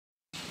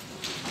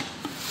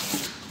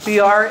We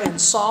are in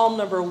Psalm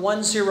number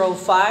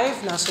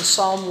 105. Nasa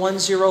Psalm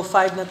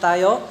 105 na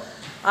tayo.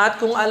 At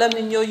kung alam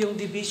ninyo yung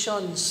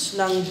divisions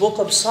ng Book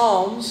of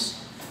Psalms,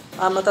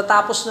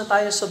 matatapos na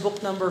tayo sa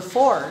book number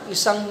 4.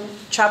 Isang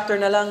chapter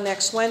na lang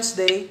next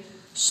Wednesday,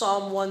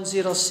 Psalm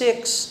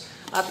 106.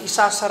 At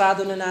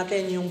isasarado na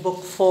natin yung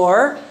book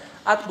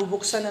 4 at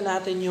bubuksan na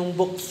natin yung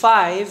book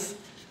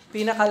 5,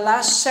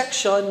 pinaka-last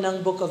section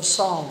ng Book of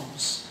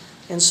Psalms.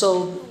 And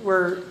so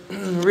we're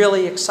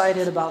really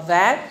excited about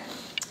that.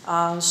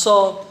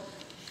 So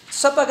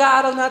sa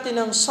pag-aaral natin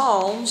ng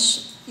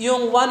Psalms,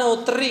 yung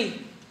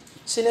 103,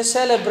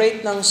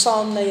 sineselebrate ng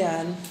Psalm na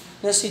yan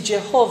na si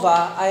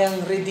Jehovah ay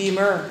ang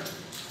Redeemer,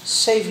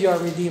 Savior,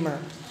 Redeemer.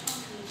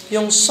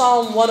 Yung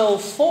Psalm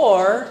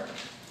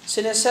 104,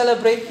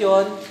 sineselebrate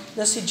yon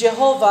na si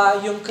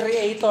Jehovah yung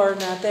Creator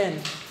natin.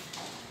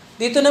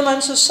 Dito naman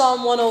sa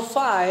Psalm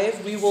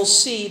 105, we will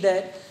see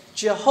that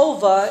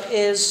Jehovah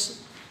is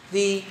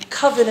the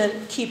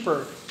covenant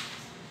keeper.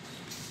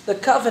 The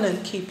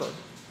covenant keeper.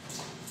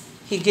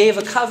 He gave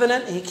a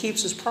covenant and He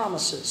keeps His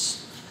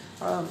promises.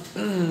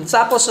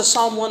 Tapos sa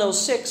Psalm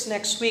 106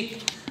 next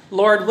week,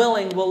 Lord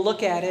willing, we'll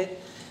look at it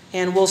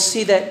and we'll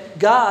see that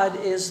God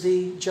is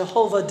the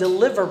Jehovah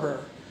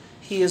deliverer.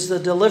 He is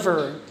the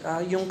deliverer.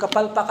 Yung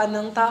kapalpakan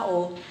ng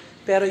tao,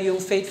 pero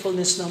yung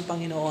faithfulness ng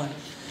Panginoon.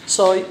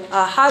 So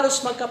halos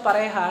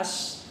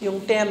magkaparehas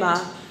yung tema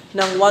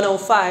ng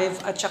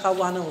 105 at saka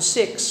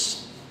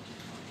 106.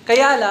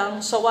 Kaya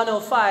lang, sa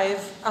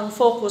 105, ang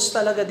focus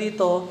talaga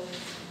dito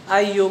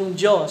ay yung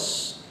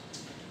Diyos.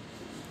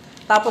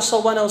 Tapos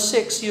sa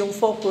 106, yung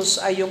focus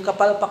ay yung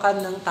kapalpakan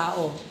ng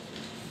tao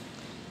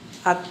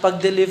at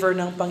pag-deliver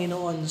ng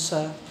Panginoon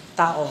sa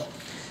tao.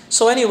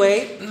 So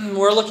anyway,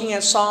 we're looking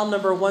at Psalm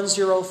number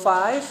 105.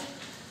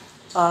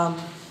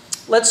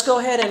 Let's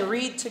go ahead and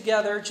read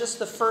together just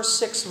the first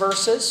 6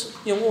 verses.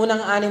 Yung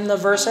unang 6 na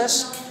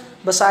verses,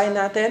 basahin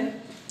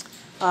natin.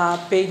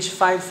 Page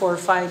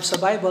 545 sa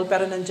Bible,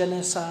 pero nandyan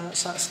na sa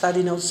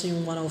study notes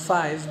yung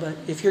 105. But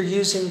if you're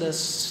using the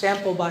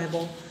sample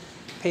Bible,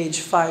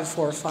 page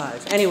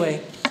 545.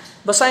 Anyway,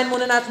 basahin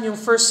muna natin yung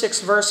first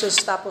 6 verses,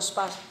 tapos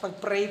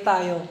pag-pray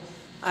tayo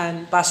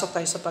and pasok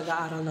tayo sa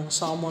pag-aaral ng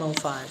Psalm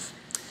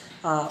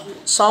 105.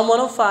 Psalm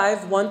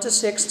 105,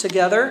 1-6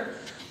 together.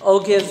 O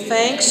give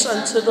thanks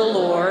unto the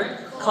Lord,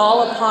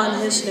 call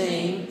upon His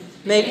name,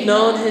 make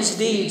known His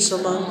deeds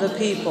among the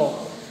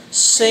people.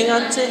 Sing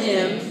unto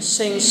Him,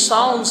 sing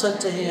psalms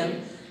unto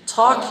Him,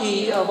 talk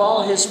ye of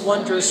all His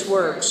wondrous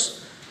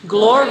works.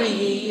 Glory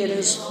ye in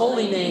His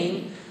holy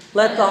name,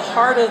 let the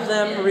heart of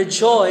them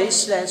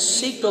rejoice that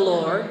seek the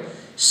Lord.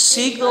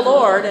 Seek the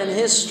Lord and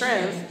His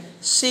strength,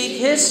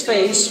 seek His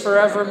face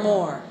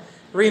forevermore.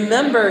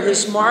 Remember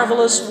His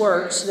marvelous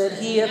works that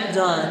He hath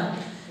done,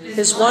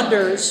 His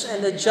wonders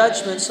and the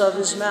judgments of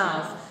His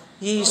mouth.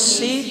 Ye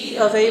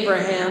seed of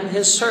Abraham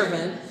His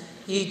servant,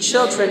 ye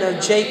children of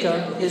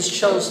Jacob, His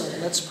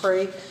chosen. Let's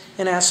pray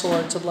and ask the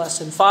Lord to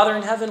bless Him. Father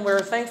in heaven,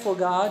 we're thankful,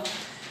 God,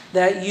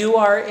 that You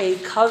are a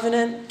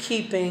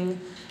covenant-keeping,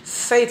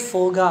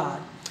 faithful God.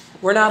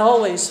 We're not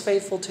always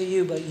faithful to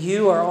You, but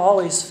You are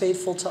always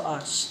faithful to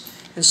us.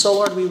 And so,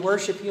 Lord, we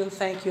worship You and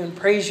thank You and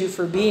praise You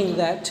for being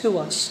that to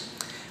us.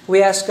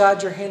 We ask,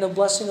 God, Your hand of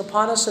blessing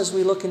upon us as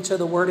we look into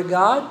the Word of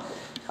God.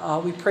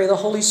 We pray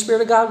the Holy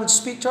Spirit of God would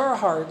speak to our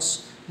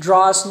hearts,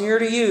 draw us near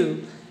to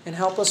You, and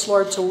help us,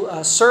 Lord, to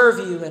serve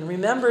You and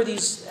remember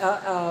these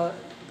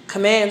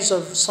commands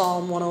of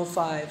Psalm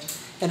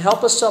 105 and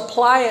help us to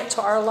apply it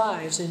to our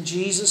lives. In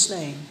Jesus'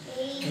 name,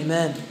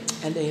 amen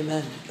and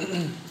amen.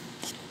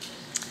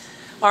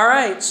 All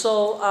right,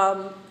 so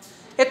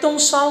itong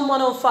Psalm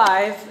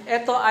 105,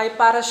 ito ay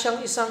para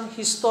siyang isang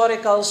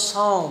historical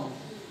psalm.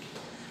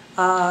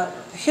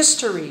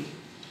 History,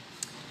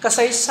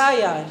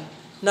 kasaysayan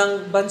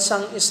ng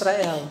bansang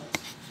Israel.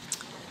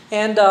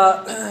 And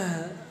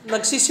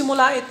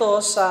nagsisimula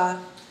ito sa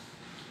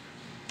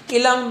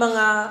ilang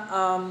mga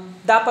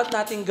dapat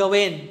nating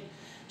gawin.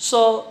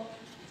 So,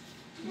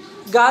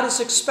 God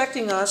is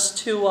expecting us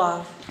to...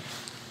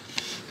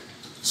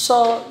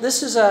 So,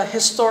 this is a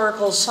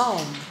historical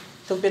psalm,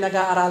 itong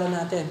pinag-aaralan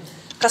natin.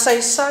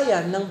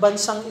 Kasaysayan ng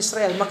bansang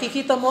Israel.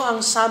 Makikita mo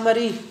ang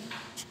summary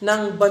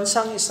ng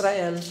bansang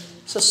Israel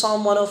sa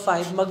Psalm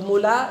 105,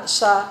 magmula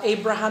sa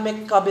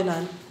Abrahamic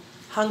Covenant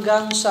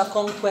hanggang sa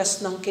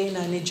conquest ng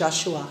Canaan ni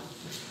Joshua.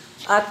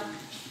 At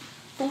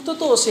kung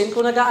tutuusin,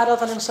 kung nag-aaral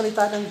ka ng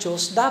salita ng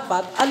Diyos,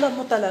 dapat alam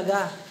mo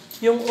talaga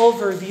yung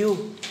overview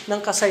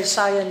ng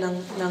kasaysayan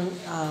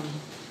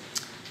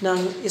ng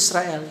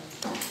Israel.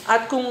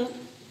 At kung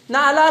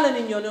naalala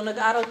ninyo, nung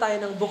nag-aaral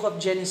tayo ng Book of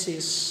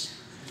Genesis,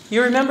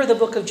 you remember the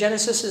Book of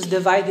Genesis is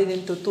divided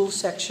into 2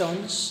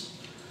 sections.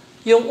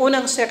 Yung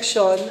unang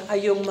section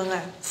ay yung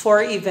mga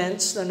 4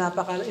 events na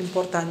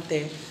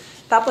napaka-importante.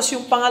 Tapos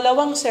yung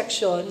pangalawang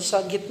section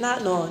sa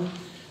gitna noon,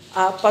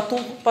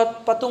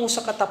 patungo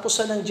sa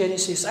katapusan ng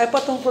Genesis, ay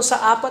patungkol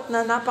sa 4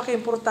 na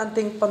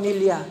napaka-importanteng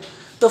pamilya.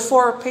 The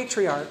 4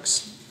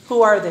 patriarchs. Who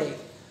are they?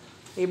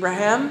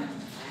 Abraham,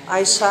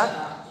 Isaac,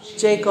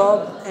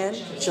 Jacob, and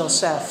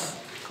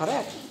Joseph.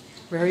 Correct.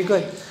 Very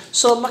good.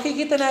 So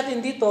makikita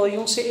natin dito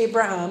yung si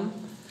Abraham,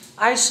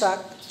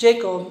 Isaac,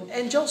 Jacob,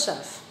 and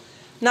Joseph.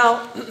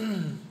 Now,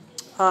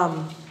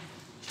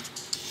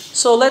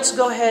 so let's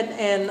go ahead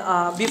and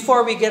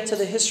before we get to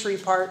the history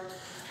part,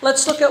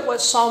 let's look at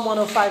what Psalm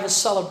 105 is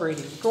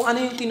celebrating. Kung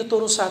ano yung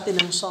tinuturo sa atin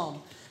ng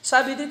Psalm.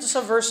 Sabi dito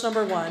sa verse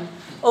number 1,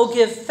 "O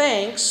give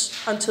thanks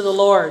unto the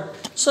Lord."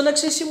 So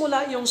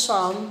nagsisimula yung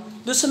Psalm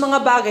doon sa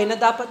mga bagay na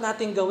dapat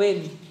nating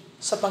gawin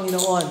sa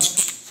Panginoon.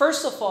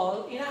 First of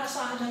all,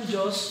 inaasahan ng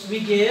Diyos, we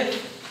give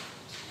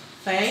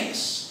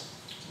thanks.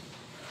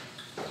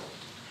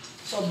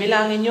 So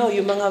bilangin nyo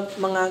yung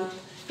mga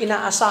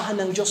inaasahan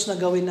ng Diyos na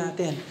gawin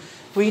natin.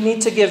 We need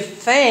to give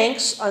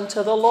thanks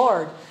unto the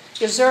Lord.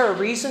 Is there a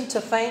reason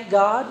to thank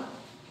God?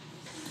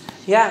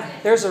 Yeah,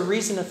 there's a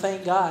reason to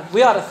thank God.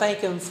 We ought to thank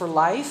Him for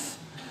life.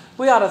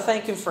 We ought to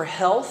thank Him for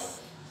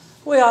health.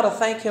 We ought to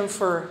thank Him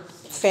for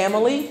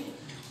family.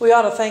 We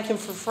ought to thank Him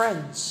for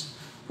friends.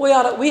 We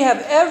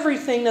have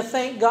everything to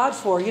thank God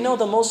for. You know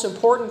the most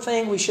important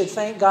thing we should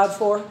thank God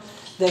for?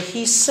 That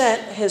He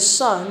sent His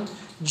Son,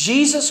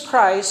 Jesus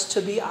Christ,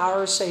 to be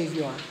our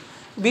Savior.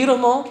 Biro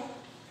mo,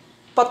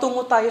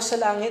 patungo tayo sa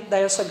langit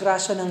dahil sa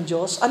grasya ng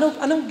Diyos.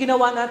 Anong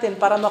ginawa natin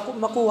para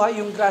makuha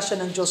yung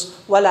grasya ng Diyos?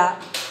 Wala.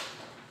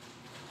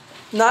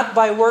 Not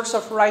by works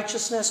of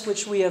righteousness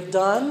which we have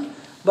done,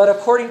 but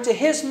according to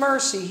His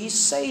mercy, He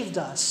saved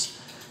us.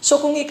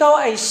 So kung ikaw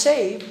ay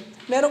saved,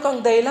 meron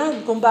kang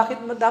dahilan kung bakit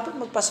dapat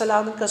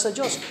magpasalamat ka sa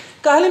Diyos.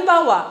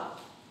 Kahalimbawa,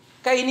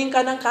 kainin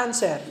ka ng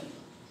cancer.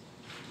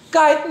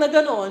 Kahit na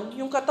ganoon,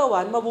 yung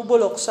katawan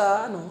mabubulok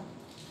sa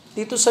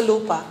dito sa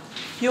lupa.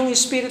 Yung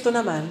espiritu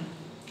naman,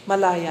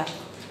 malaya.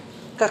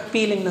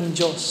 Kapiling ng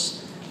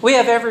Diyos. We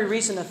have every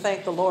reason to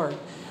thank the Lord.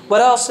 What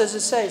else does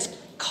it say?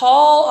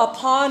 Call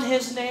upon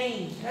His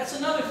name. That's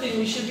another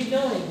thing we should be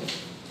doing.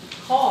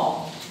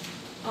 Call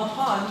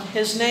upon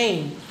His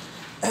name.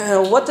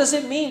 What does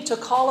it mean to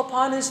call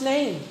upon His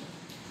name?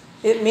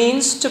 It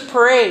means to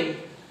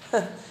pray.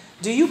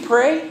 Do you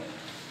pray?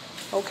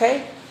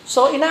 Okay?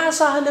 So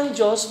inaasahan ng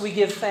Diyos, we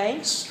give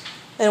thanks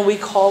and we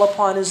call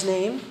upon His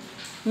name.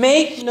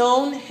 Make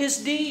known His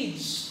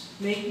deeds.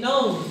 Make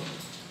known.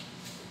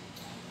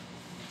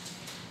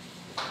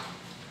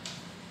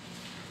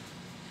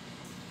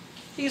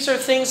 These are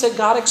things that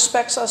God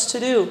expects us to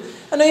do.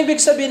 Ano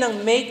ibig sabihin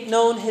ng make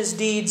known His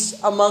deeds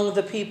among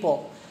the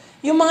people?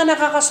 Yung mga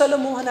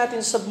nakakasalamuhan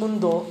natin sa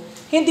mundo,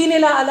 hindi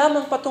nila alam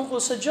ang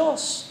patungkol sa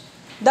Diyos.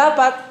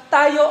 Dapat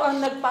tayo ang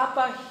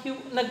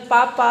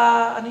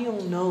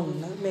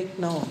make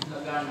known.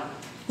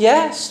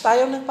 Yes,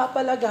 tayo ang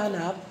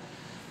nagpapalaganap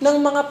ng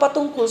mga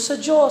patungkol sa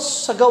Diyos,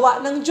 sa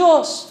gawa ng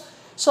Diyos.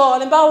 So,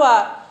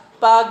 halimbawa,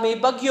 pag may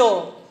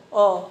bagyo,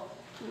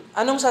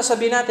 anong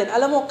sasabihin natin?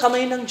 Alam mo,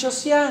 kamay ng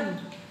Diyos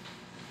yan.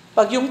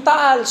 Pag yung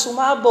taal,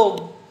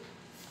 sumabog,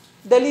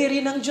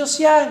 daliri ng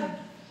Diyos yan.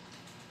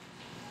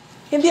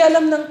 Hindi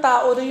alam ng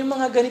tao na yung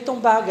mga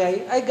ganitong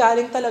bagay ay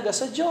galing talaga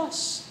sa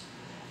Diyos.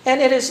 And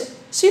it is,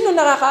 sino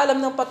nakakaalam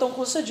ng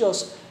patungkol sa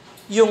Diyos?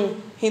 Yung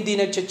hindi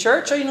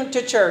nag-church o yung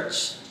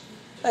nag-church?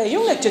 Ay,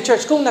 yung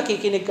nag-church, kung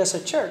nakikinig ka sa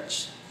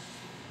church.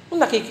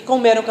 Kung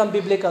meron kang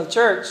biblical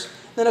church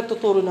na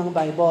nagtuturo ng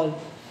Bible.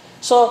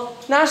 So,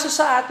 nasa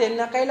sa atin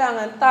na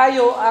kailangan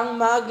tayo ang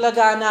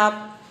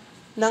maglaganap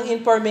ng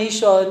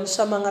information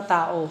sa mga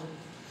tao.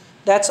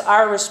 That's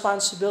our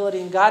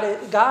responsibility. And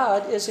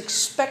God is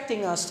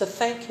expecting us to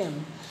thank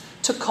Him,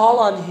 to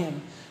call on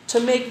Him, to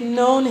make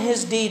known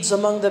His deeds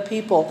among the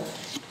people.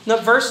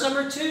 Now, verse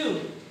number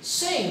 2,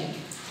 sing.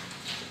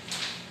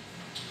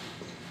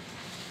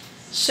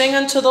 Sing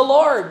unto the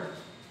Lord.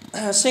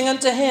 Sing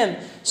unto Him.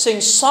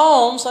 Sing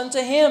psalms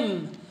unto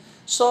Him.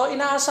 So,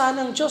 inaasahan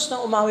ng Diyos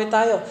na umawit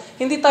tayo.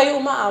 Hindi tayo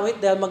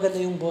umaawit dahil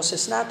maganda yung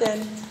boses natin.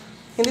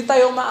 Hindi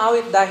tayo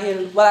umaawit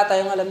dahil wala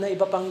tayong alam na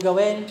iba pang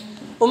gawin.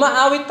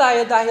 Umaawit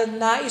tayo dahil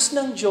nais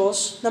ng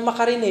Diyos na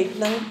makarinig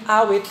ng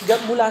awit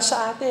mula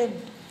sa atin.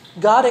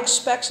 God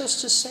expects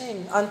us to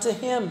sing unto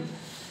Him.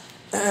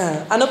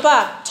 Ano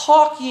pa?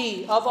 Talk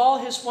ye of all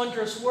His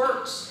wondrous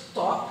works.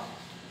 Talk.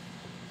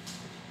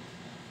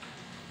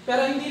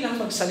 Pero hindi lang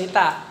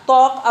magsalita.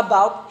 Talk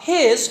about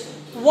His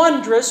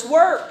wondrous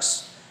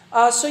works.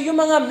 So yung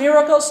mga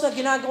miracles na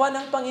ginagawa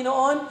ng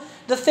Panginoon,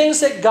 the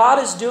things that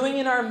God is doing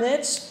in our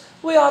midst,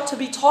 we ought to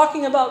be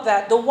talking about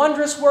that. The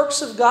wondrous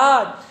works of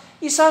God.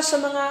 Isa sa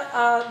mga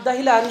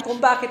dahilan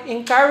kung bakit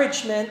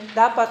encouragement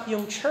dapat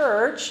yung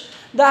church,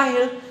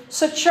 dahil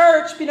sa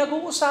church,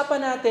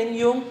 pinag-uusapan natin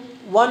yung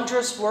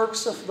wondrous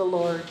works of the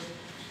Lord.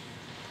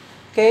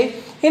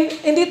 Okay?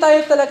 Hindi tayo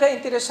talaga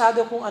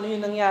interesado kung ano yung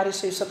nangyari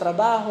sa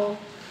trabaho,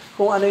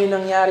 kung ano yung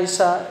nangyari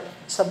sa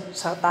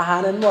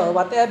tahanan mo or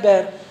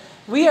whatever.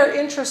 We are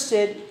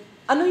interested,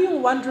 ano yung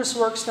wondrous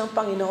works ng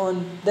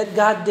Panginoon that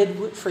God did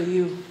for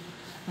you.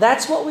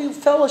 That's what we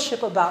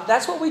fellowship about.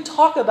 That's what we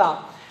talk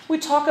about. We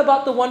talk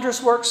about the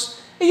wondrous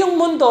works. Yung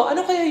mundo,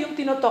 ano kaya yung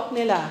tinotalk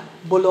nila?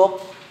 Bulok,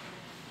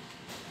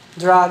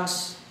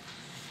 drugs,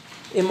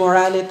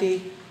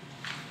 immorality,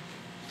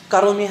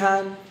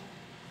 karumihan.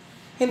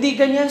 Hindi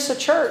ganyan sa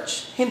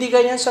church. Hindi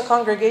ganyan sa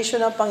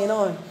congregation ng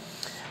Panginoon.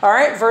 All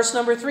right, verse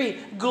number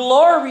 3.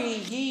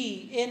 Glory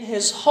ye in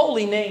His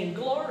holy name.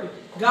 Glory.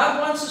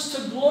 God wants us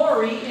to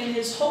glory in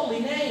His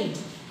holy name.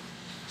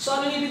 So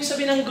ano ibig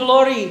sabihin ng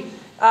glory?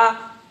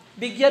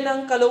 Bigyan ng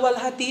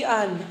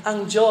kaluwalhatian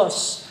ang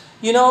Diyos.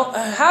 You know,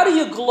 how do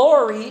you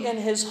glory in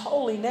His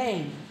holy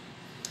name?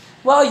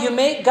 Well, you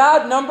make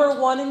God number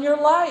one in your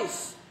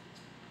life.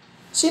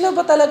 Sino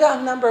ba talaga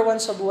ang number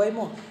one sa buhay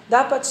mo?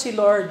 Dapat si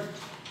Lord.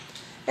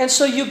 And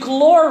so you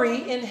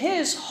glory in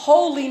His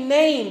holy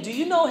name. Do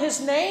you know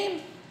His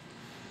name?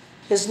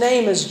 His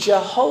name is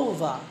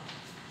Jehovah.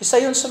 Isa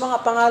yun sa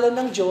mga pangalan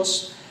ng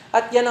Diyos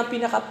at yan ang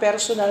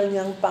pinaka-personal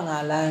niyang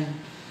pangalan.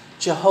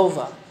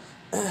 Jehovah.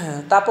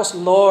 Tapos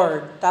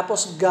Lord.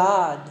 Tapos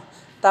God.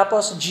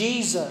 Tapos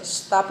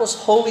Jesus. Tapos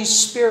Holy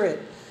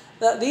Spirit.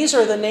 These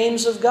are the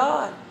names of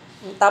God.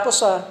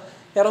 Tapos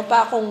meron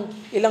pa akong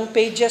ilang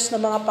pages na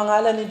mga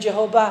pangalan ni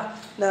Jehovah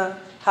na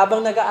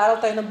habang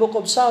nag-aaral tayo ng Book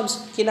of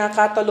Psalms,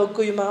 kinakatalog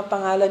ko yung mga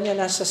pangalan niya,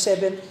 nasa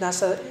 70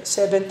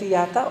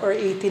 yata or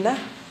 80 na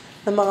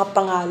ng mga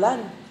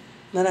pangalan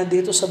na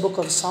nandito sa Book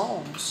of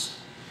Psalms.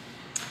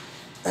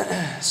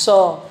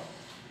 So,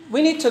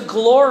 we need to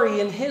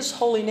glory in His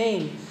holy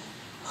name.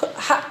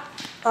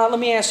 Let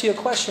me ask you a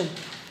question.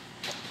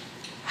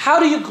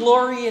 How do you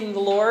glory in the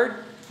Lord?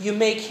 You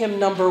make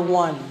Him number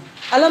one.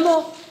 Alam mo,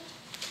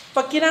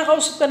 pag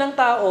kinakausap ka ng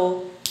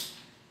tao,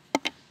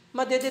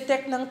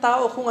 madedetect ng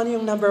tao kung ano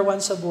yung number one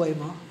sa buhay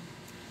mo.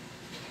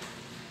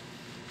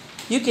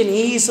 You can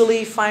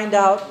easily find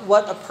out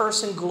what a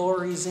person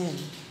glories in.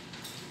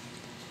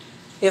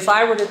 If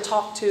I were to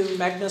talk to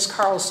Magnus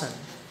Carlsen,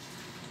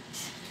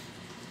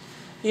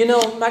 you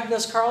know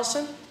Magnus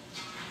Carlsen?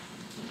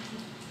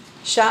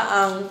 Siya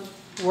ang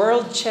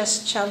world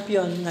chess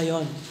champion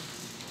ngayon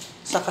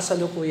sa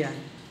kasalukuyan.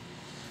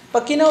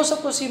 Pag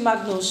kinausap ko si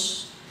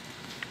Magnus,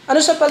 ano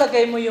sa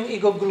palagay mo yung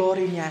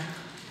igoglory niya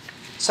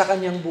sa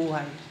kanyang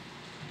buhay?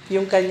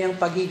 Yung kanyang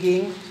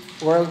pagiging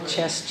world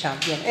chess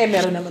champion.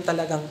 Meron naman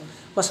talagang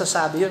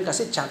masasabi yun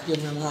kasi champion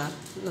nga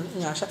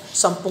siya.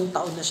 10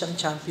 taon na siyang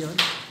champion.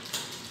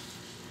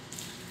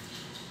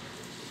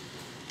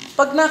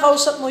 Pag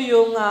nakausap mo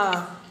yung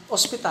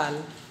ospital,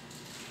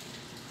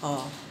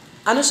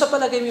 ano sa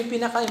palagay mo yung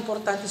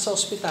pinaka-importante sa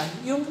ospital?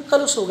 Yung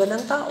kalusugan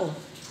ng tao.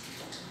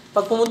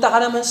 Pag pumunta ka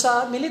naman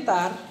sa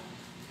militar,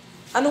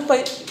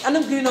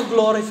 anong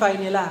gino-glorify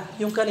nila?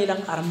 Yung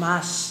kanilang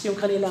armas, yung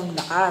kanilang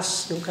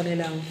lakas, yung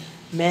kanilang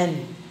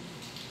men,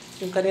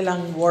 yung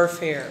kanilang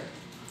warfare.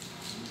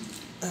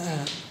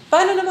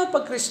 Paano naman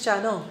pag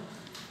Kristiyano?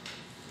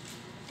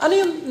 Ano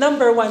yung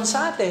number one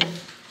sa atin?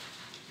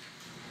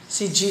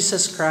 Si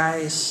Jesus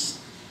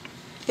Christ.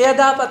 Kaya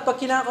dapat pag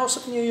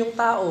kinakausap niyo yung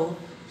tao,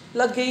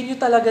 lagay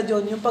niyo talaga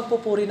doon yung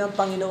pagpupuri ng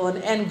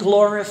Panginoon and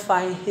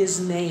glorify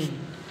His name.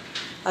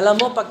 Alam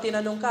mo, pag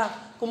tinanong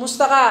ka,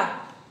 kumusta ka?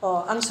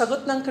 Ang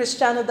sagot ng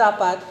Kristiyano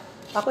dapat,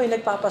 ako'y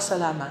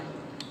nagpapasalamat.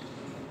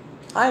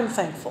 I am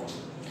thankful.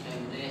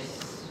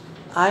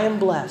 I am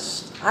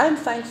blessed. I am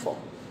thankful.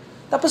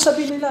 Tapos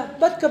sabihin nila,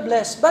 ba't ka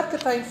blessed? Ba't ka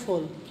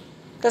thankful?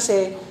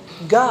 Kasi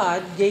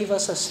God gave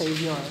us a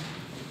Savior,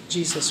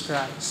 Jesus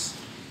Christ.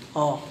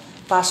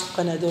 Pasok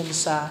ka na dun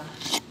sa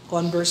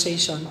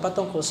conversation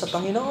patungkol sa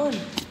Panginoon.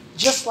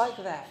 Just like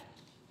that.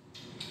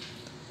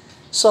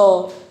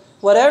 So,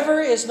 whatever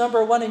is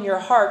number one in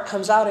your heart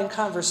comes out in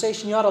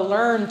conversation. You ought to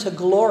learn to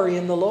glory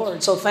in the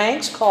Lord. So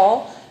thanks,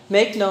 call,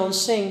 make known,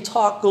 sing,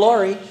 talk,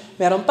 glory.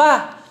 Meron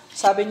pa.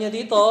 Sabi niya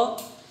dito,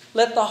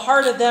 let the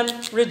heart of them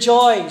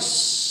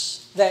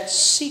rejoice that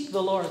seek the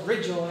Lord.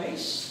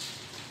 Rejoice.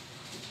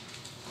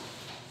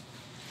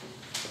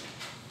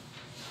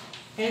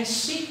 And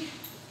seek.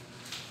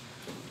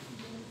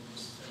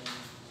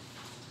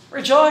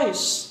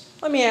 Rejoice.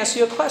 Let me ask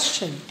you a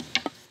question.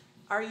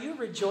 Are you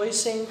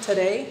rejoicing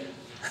today?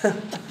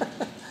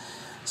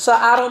 Sa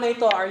araw na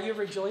ito, are you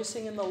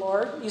rejoicing in the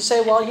Lord? You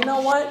say, well, you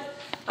know what?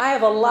 I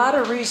have a lot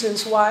of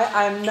reasons why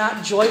I'm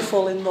not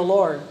joyful in the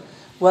Lord.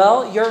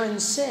 Well, you're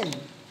in sin.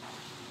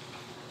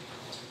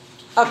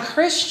 A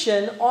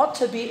Christian ought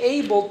to be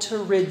able to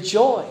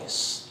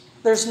rejoice.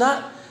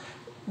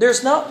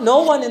 No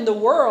one in the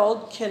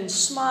world can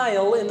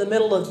smile in the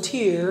middle of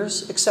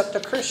tears except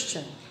a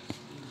Christian.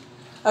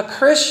 A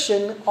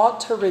Christian ought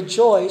to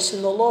rejoice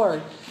in the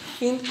Lord.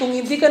 Kung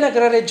hindi ka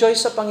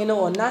nagre-rejoice sa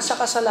Panginoon, nasa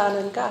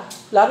kasalanan ka.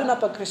 Lalo na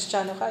pag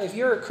Kristiyano ka. If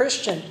you're a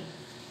Christian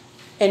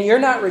and you're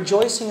not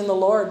rejoicing in the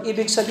Lord,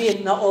 ibig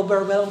sabihin,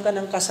 na-overwhelm ka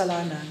ng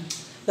kasalanan,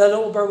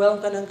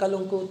 na-overwhelm ka ng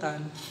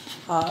kalungkutan,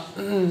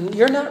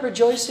 you're not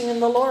rejoicing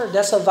in the Lord.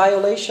 That's a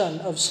violation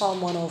of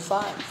Psalm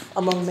 105,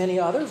 among many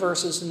other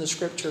verses in the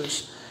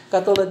Scriptures.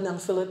 Katulad ng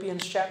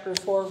Philippians chapter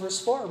 4, verse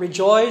 4.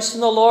 Rejoice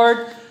in the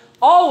Lord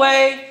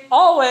always,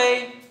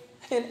 always,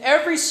 in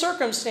every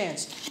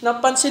circumstance.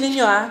 Napansin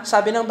niyo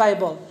sabi ng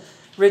Bible,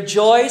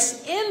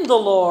 rejoice in the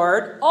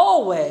Lord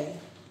always.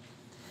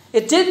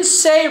 It didn't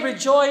say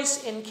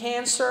rejoice in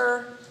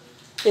cancer.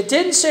 It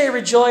didn't say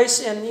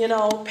rejoice in,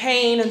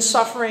 pain and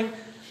suffering.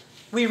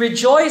 We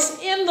rejoice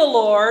in the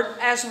Lord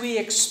as we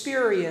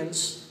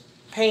experience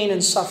pain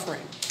and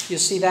suffering.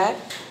 You see that?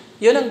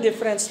 Yun ang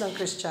difference ng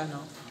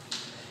Kristiyano.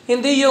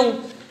 Hindi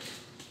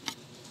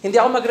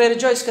ako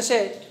magre-rejoice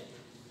kasi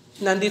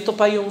nandito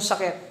pa yung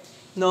sakit.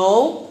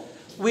 No,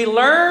 we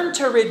learn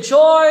to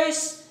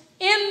rejoice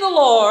in the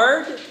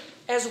Lord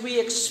as we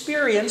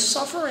experience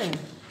suffering.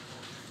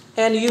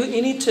 And you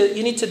need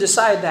to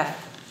decide that.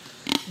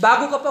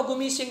 Bago ka pa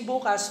gumising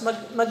bukas,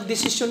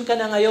 magdesisyon ka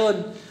na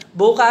ngayon.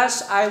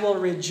 Bukas, I will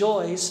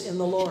rejoice in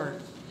the Lord.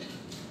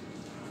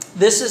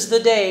 This is the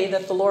day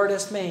that the Lord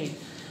has made.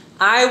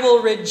 I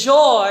will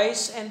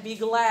rejoice and be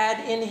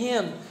glad in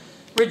Him.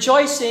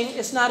 Rejoicing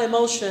is not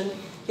emotion,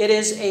 it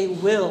is a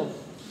will.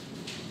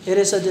 It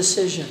is a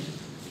decision.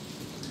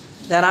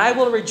 That I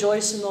will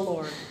rejoice in the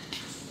Lord.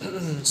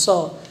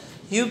 So,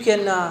 you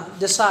can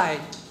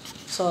decide.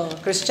 So,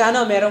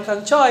 Kristiyano, meron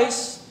kang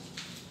choice.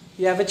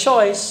 You have a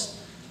choice.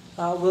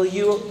 Will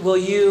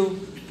you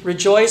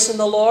rejoice in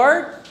the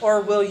Lord,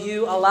 or will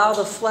you allow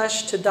the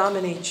flesh to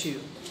dominate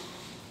you?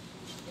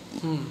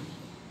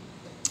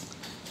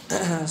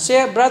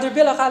 Siya, Brother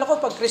Bill, akala ko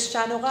pag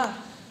Kristiyano ka,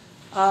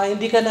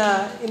 hindi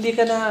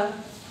ka na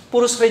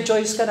puros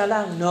rejoice ka na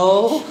lang.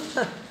 No.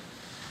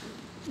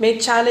 May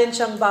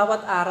challenge ang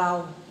bawat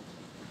araw.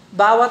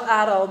 Bawat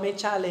araw may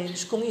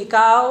challenge kung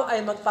ikaw ay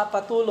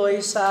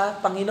magpapatuloy sa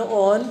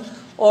Panginoon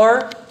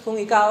or kung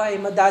ikaw ay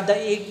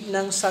madadaig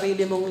ng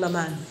sarili mong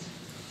laman.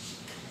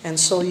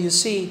 And so you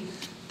see,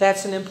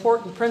 that's an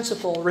important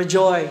principle.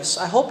 Rejoice.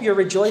 I hope you're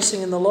rejoicing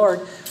in the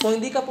Lord. Kung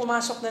hindi ka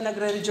pumasok na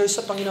nagre-rejoice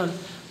sa Panginoon,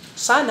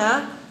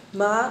 sana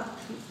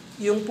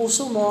yung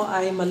puso mo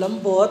ay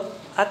malambot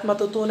at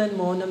matutunan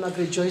mo na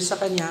mag-rejoice sa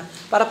Kanya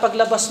para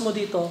paglabas mo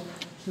dito,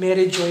 may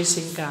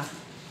rejoicing ka.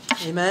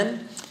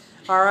 Amen?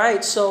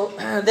 Alright, so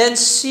then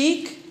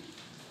seek,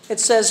 it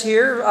says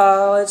here,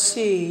 let's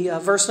see,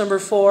 verse number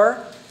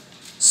 4,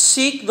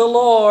 seek the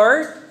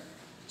Lord,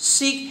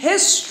 seek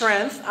His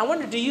strength. I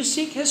wonder, do you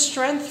seek His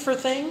strength for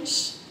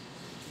things?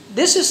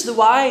 This is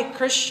why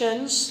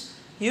Christians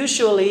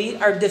usually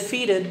are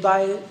defeated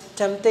by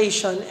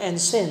temptation and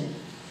sin.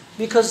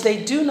 Because they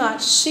do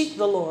not seek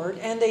the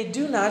Lord and they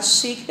do not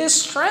seek His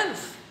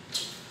strength.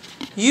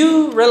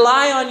 You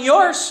rely on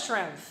your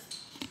strength.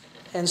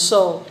 And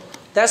so,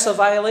 that's a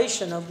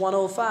violation of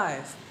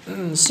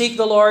 105. Seek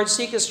the Lord,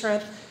 seek His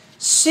strength,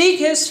 seek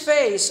His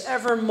face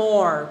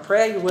evermore.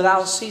 Pray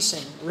without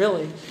ceasing,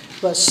 really.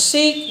 But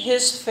seek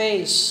His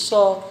face.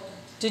 So,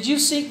 did you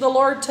seek the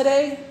Lord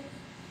today?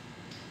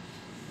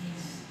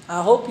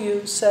 I hope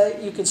you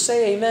could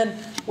say amen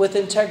with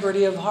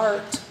integrity of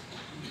heart.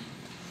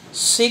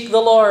 Seek the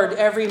Lord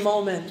every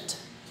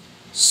moment.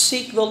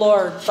 Seek the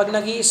Lord. Pag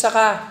nag-iisa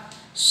ka,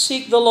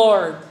 seek the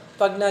Lord.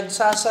 Pag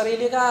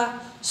nagsasarili ka,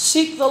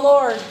 seek the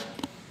Lord.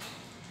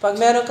 Pag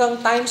meron kang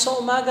time sa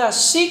umaga,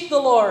 seek the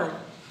Lord.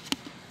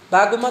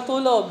 Bago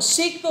matulog,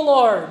 seek the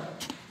Lord.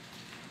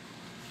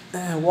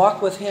 Walk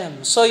with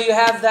Him. So you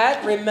have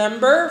that.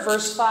 Remember,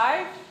 verse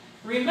 5.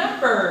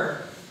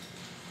 Remember.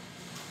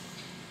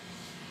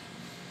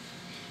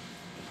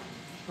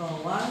 Oh,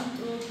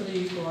 1,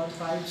 2, 3, 4,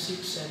 5,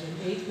 6,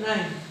 7, 8,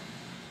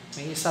 9.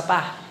 May isa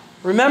pa.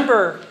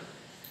 Remember.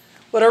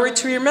 What are we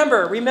to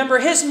remember? Remember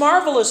His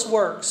marvelous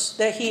works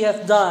that He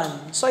hath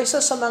done. So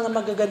isa sa mga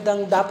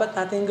magagandang dapat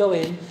natin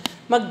gawin,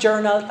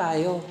 mag-journal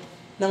tayo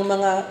ng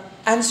mga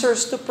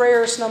answers to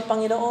prayers ng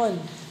Panginoon.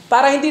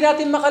 Para hindi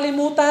natin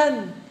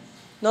makalimutan.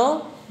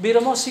 No? Biro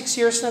mo, 6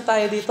 years na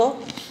tayo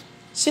dito.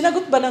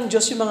 Sinagot ba ng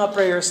Diyos yung mga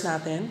prayers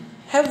natin?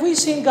 Have we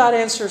seen God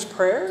answers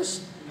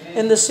prayers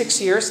in the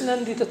 6 years na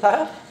nandito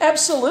tayo?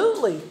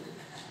 Absolutely.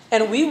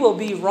 And we will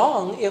be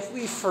wrong if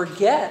we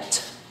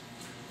forget.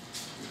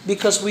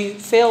 Because we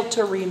fail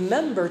to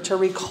remember, to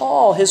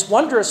recall His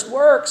wondrous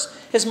works,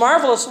 His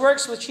marvelous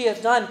works which He hath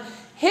done,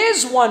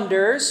 His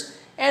wonders,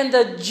 and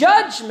the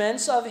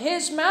judgments of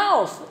His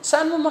mouth.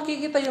 Saan mo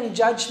makikita yung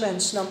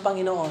judgments ng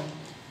Panginoon?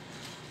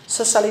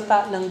 Sa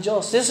salita ng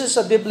Diyos. This is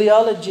a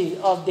bibliology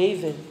of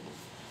David.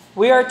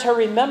 We are to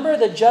remember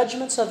the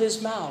judgments of His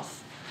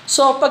mouth.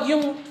 So pag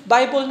yung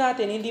Bible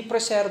natin hindi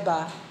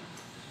preserba,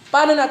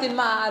 paano natin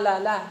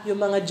maaalala yung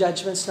mga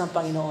judgments ng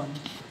Panginoon?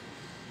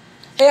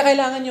 Kaya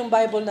kailangan yung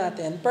Bible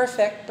natin,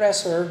 perfect,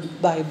 preserved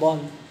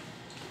Bible.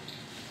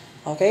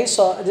 Okay,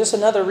 so this is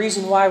another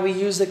reason why we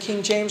use the King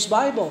James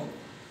Bible.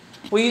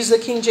 We use the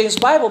King James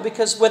Bible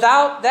because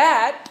without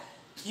that,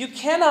 you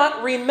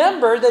cannot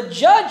remember the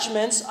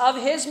judgments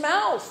of His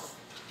mouth.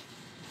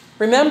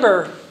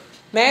 Remember,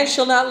 man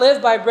shall not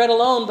live by bread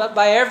alone, but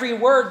by every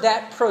word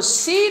that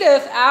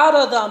proceedeth out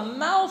of the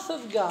mouth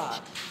of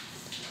God.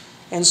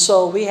 And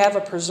so we have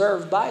a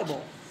preserved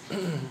Bible.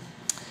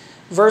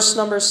 Verse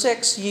number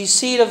 6, ye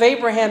seed of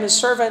Abraham his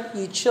servant,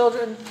 ye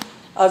children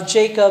of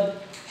Jacob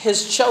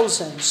his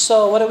chosen.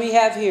 So what do we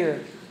have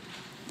here?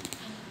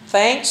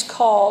 Thanks,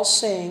 call,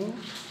 sing,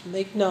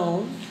 make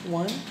known.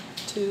 1,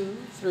 2,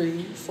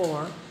 3,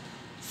 4,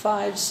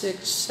 5,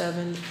 6,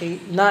 7,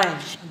 8,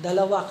 9.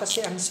 Dalawa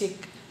kasi ang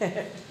seek.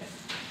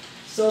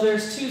 So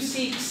there's 2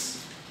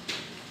 seeks.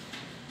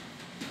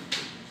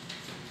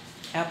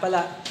 Kaya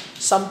pala,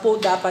 10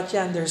 dapat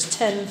yan. There's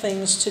 10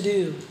 things to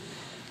do.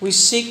 We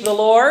seek the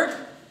Lord,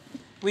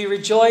 We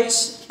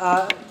rejoice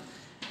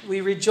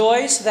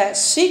that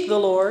seek the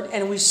Lord,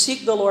 and we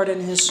seek the Lord in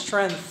His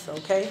strength,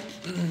 okay?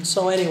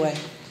 So anyway,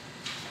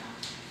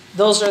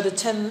 those are the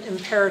 10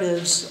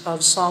 imperatives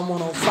of Psalm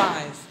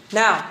 105.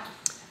 Now,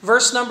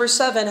 verse number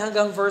 7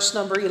 hanggang verse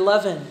number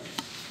 11.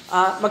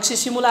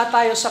 Magsisimula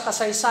tayo sa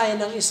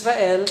kasaysayan ng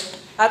Israel,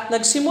 at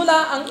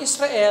nagsimula ang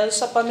Israel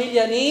sa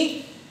pamilya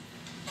ni...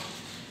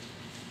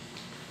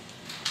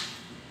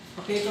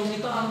 Okay, kung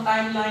ito ang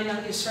timeline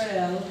ng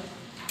Israel,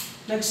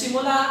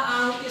 nagsimula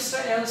ang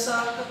Israel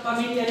sa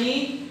pamilya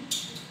ni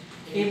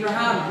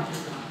Abraham.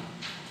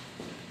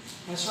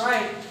 That's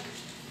right.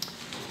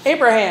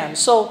 Abraham.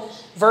 So,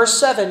 verse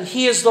 7,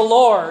 He is the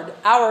Lord,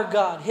 our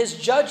God. His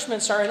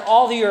judgments are in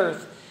all the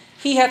earth.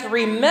 He hath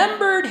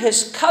remembered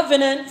His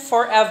covenant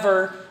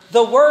forever,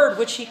 the word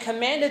which He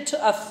commanded to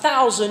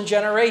 1,000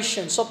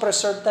 generations. So,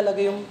 preserve talaga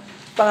yung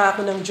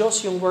pangako ng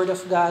Diyos, yung word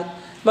of God.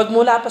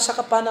 Magmula pa sa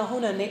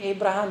kapanahunan ni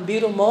Abraham.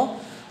 Biro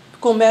mo,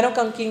 kung meron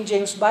kang King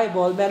James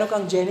Bible, meron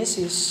kang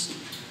Genesis,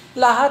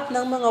 lahat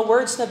ng mga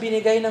words na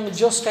binigay ng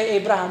Diyos kay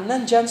Abraham,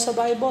 nandyan sa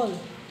Bible.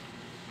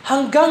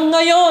 Hanggang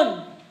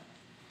ngayon.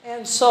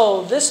 And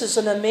so, this is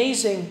an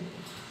amazing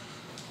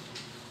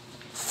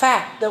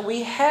fact that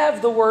we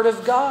have the Word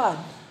of God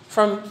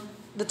from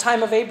the time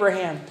of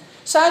Abraham.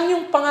 Saan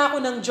yung pangako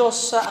ng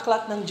Diyos sa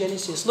aklat ng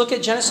Genesis? Look at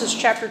Genesis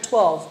chapter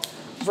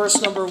 12, verse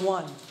number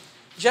 1.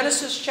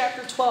 Genesis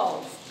chapter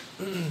 12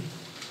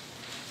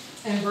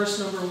 and verse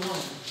number 1.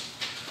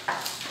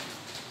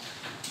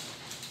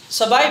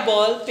 Sa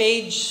Bible,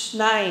 page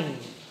 9.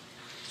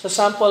 Sa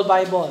sample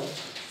Bible.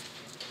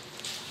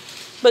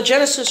 But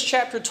Genesis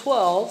chapter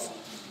 12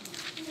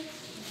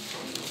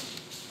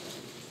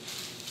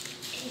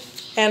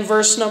 and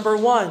verse number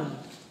 1.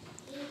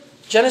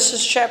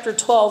 Genesis chapter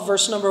 12,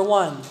 verse number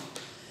 1.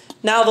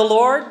 Now the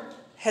Lord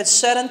had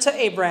said unto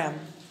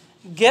Abram,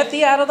 Get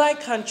thee out of thy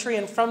country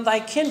and from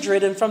thy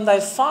kindred and from thy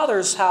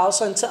father's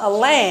house unto a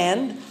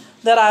land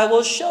that I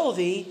will show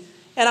thee,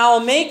 and I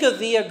will make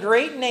of thee a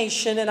great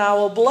nation, and I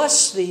will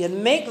bless thee,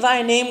 and make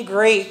thy name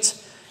great,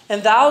 and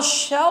thou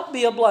shalt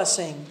be a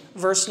blessing.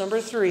 Verse number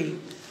 3.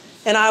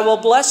 And I will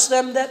bless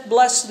them that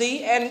bless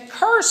thee, and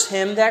curse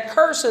him that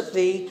curseth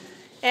thee,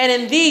 and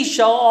in thee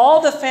shall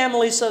all the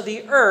families of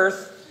the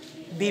earth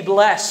be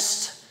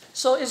blessed.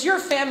 So is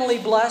your family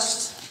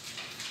blessed?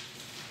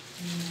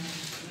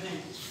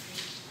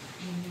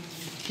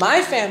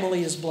 My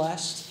family is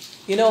blessed.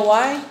 You know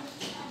why?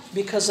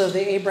 Because of the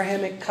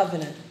Abrahamic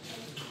covenant.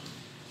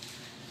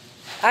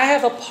 I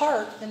have a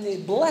part in the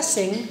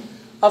blessing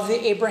of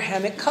the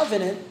Abrahamic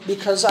covenant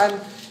because I'm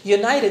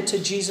united to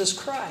Jesus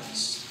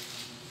Christ.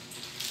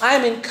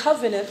 I'm in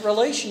covenant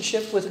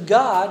relationship with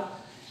God,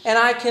 and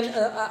I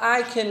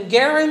can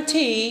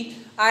guarantee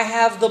I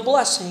have the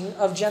blessing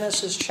of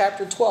Genesis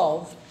chapter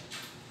 12,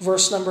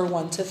 verse number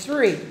 1 to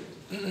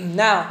 3.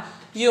 Now,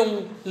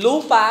 yung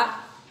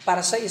lupa,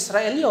 para sa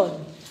Israel yun.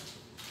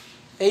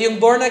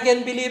 Yung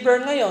born-again believer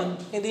ngayon,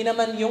 hindi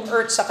naman yung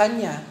earth sa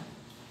kanya.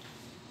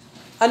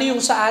 Ano yung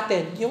sa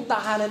atin? Yung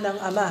tahanan ng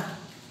Ama.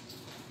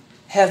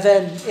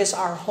 Heaven is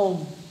our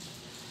home.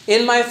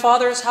 In my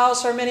Father's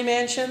house are many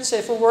mansions.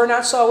 If it were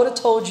not so, I would have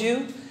told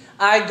you.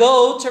 I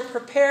go to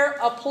prepare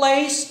a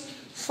place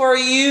for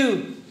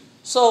you.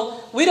 So,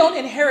 we don't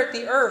inherit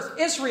the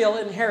earth. Israel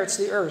inherits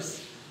the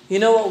earth.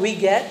 You know what we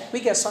get?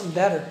 We get something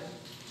better.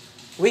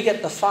 We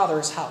get the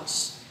Father's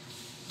house.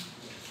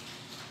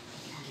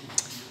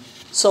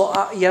 So,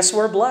 yes,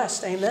 we're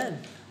blessed.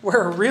 Amen.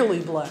 We're really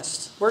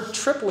blessed. We're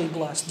triply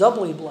blessed,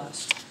 doubly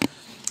blessed.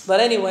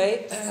 But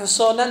anyway,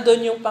 so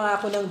nandun yung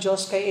pangako ng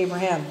Diyos kay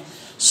Abraham.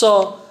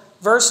 So,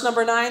 verse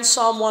number 9,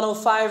 Psalm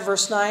 105,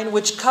 verse 9,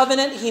 which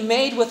covenant He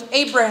made with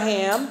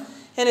Abraham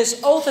and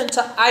His oath unto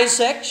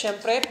Isaac.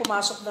 Siyempre,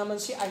 pumasok naman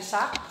si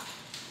Isaac.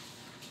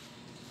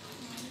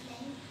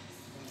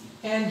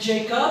 And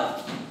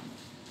Jacob.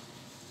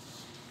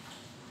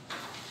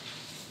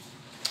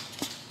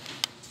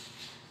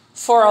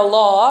 For a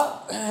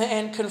law,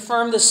 and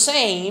confirm the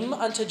same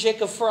unto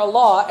Jacob for a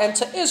law, and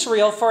to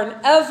Israel for an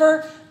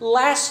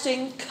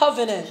everlasting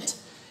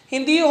covenant.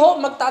 Hindi ho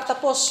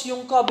magtatapos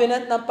yung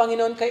covenant ng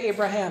Panginoon kay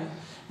Abraham.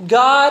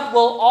 God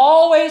will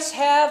always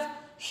have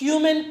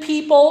human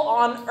people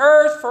on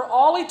earth for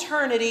all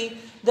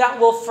eternity that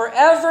will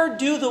forever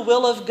do the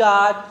will of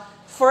God,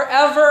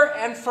 forever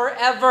and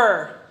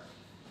forever.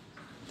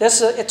 This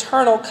is an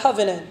eternal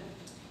covenant,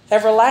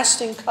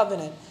 everlasting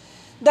covenant.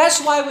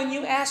 That's why when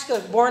you ask a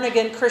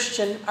born-again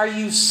Christian, are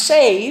you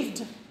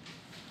saved?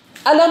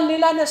 Alam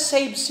nila na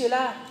saved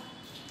sila.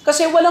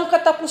 Kasi walang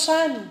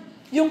katapusan.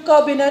 Yung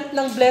covenant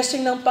ng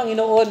blessing ng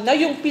Panginoon, na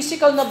yung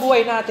physical na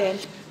buhay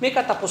natin, may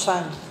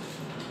katapusan.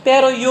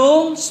 Pero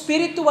yung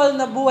spiritual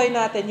na buhay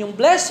natin, yung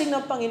blessing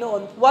ng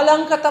Panginoon,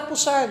 walang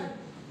katapusan.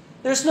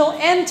 There's no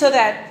end to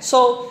that.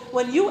 So,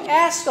 when you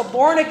ask a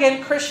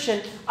born-again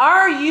Christian,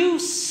 are you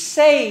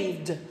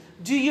saved?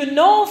 Do you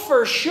know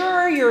for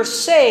sure you're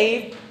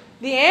saved?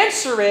 The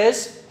answer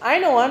is, I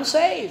know I'm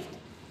saved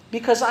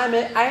because I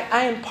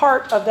am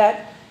part of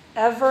that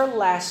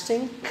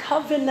everlasting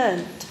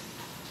covenant.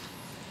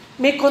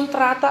 May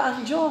kontrata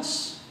ang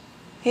Diyos.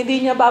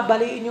 Hindi niya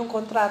babaliin yung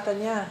kontrata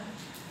niya.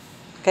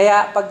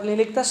 Kaya pag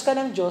niligtas ka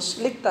ng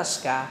Diyos, ligtas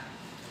ka.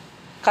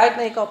 Kahit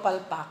na ikaw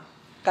palpak,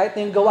 kahit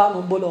na yung gawa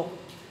mong bulok,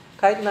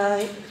 kahit na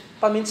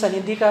paminsan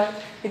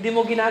hindi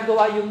mo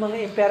ginagawa yung mga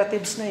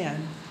imperatives na yan,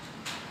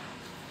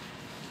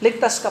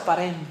 ligtas ka pa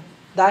rin.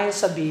 Dahil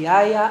sa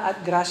biyaya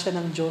at grasya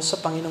ng Diyos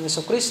sa Panginoong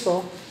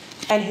Jesucristo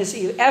and His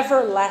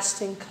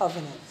everlasting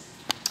covenant.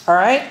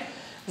 Alright?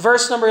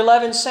 Verse number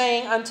 11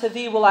 saying, "Unto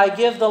thee will I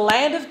give the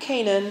land of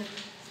Canaan,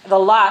 the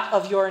lot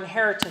of your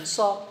inheritance."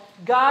 So,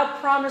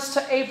 God promised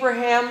to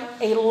Abraham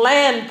a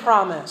land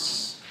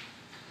promise.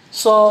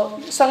 So,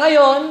 sa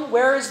ngayon,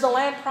 where is the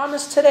land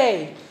promise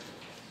today?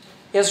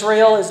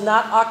 Israel is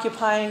not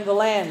occupying the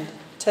land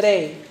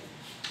today.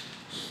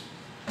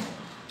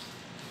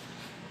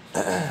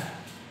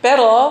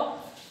 Pero,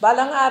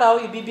 balang araw,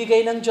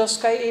 ibibigay ng Diyos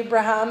kay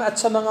Abraham at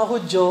sa mga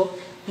Hudyo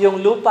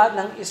yung lupa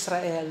ng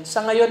Israel.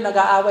 Sa ngayon,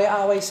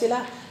 nag-aaway-aaway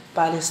sila.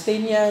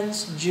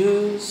 Palestinians,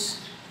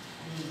 Jews,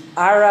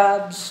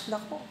 Arabs,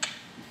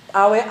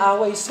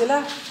 away-away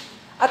sila.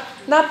 At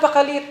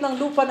napakaliit ng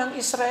lupa ng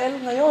Israel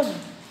ngayon.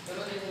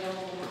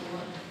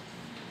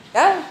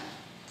 Yeah.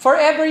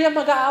 Forever yan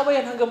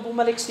mag-aawayan hanggang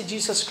bumalik si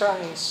Jesus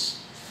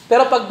Christ.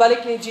 Pero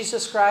pagbalik ni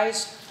Jesus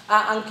Christ,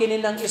 aangkinin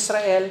ng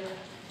Israel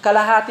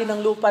kalahati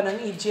ng lupa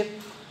ng Egypt,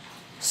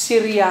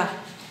 Syria,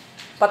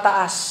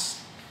 pataas.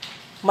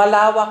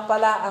 Malawak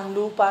pala ang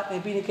lupa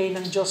na binigay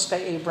ng Diyos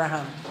kay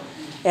Abraham.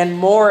 And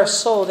more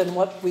so than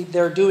what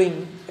they're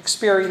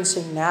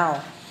experiencing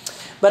now.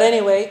 But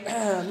anyway,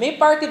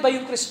 may party ba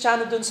yung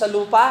Kristiyano dun sa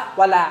lupa?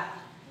 Wala.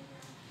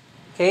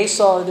 Okay,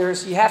 so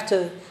you have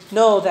to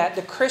know that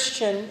the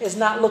Christian is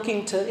not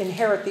looking to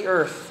inherit the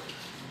earth.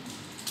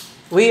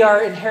 We are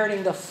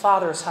inheriting the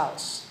Father's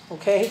house.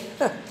 Okay?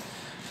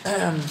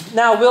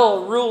 Now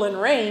we'll rule and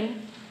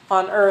reign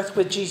on earth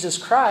with Jesus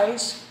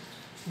Christ,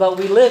 but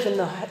we live in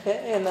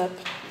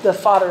the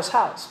Father's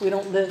house. We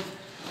don't live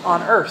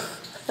on earth.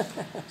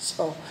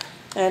 So,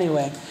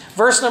 anyway,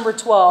 verse number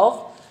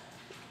 12.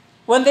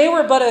 "When they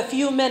were but a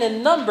few men in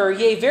number,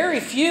 yea,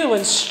 very few,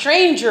 and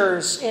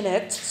strangers in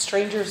it,"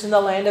 strangers in the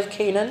land of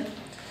Canaan,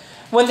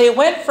 "when they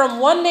went from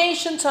one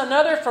nation to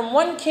another, from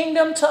one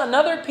kingdom to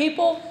another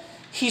people,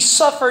 he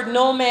suffered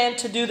no man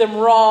to do them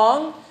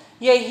wrong.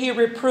 Yea, he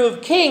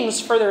reproved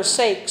kings for their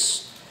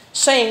sakes,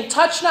 saying,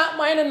 Touch not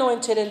mine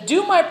anointed, and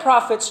do my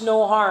prophets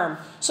no harm."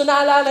 So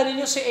naalala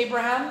ninyo si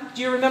Abraham? Do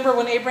you remember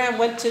when Abraham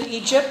went to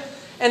Egypt,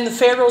 and the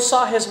Pharaoh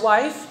saw his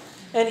wife,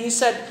 and he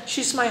said,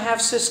 "She's my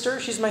half-sister,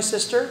 she's my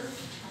sister."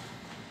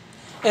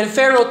 And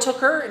Pharaoh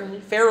took her,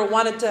 and Pharaoh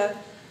wanted to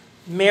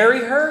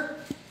marry her,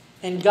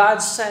 and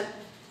God sent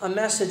a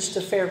message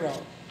to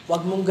Pharaoh.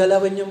 "Huwag mong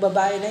galawin yung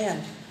babae na yan.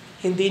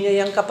 Hindi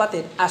niya yung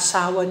kapatid,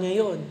 asawa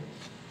niya yun."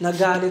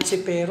 Nagalit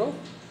si Pharaoh.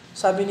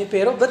 Sabi ni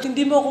Pharaoh, "Ba't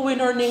hindi mo ako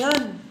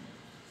winorningan?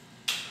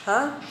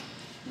 Ha?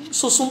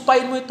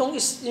 Susumpain mo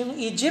yung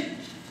Egypt?"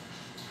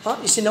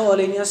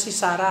 Isinauli niya si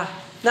Sarah.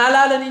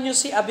 Naalala ninyo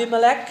si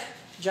Abimelech,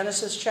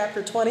 Genesis chapter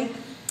 20,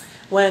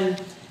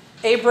 when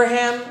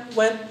Abraham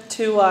went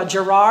to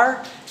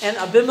Gerar, and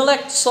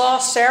Abimelech saw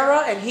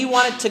Sarah, and he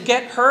wanted to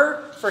get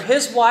her for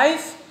his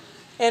wife,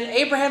 and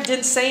Abraham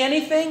didn't say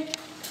anything,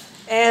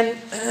 and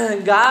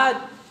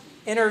God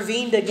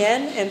intervened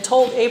again and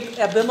told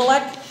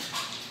Abimelech,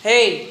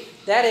 "Hey,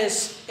 that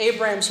is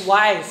Abraham's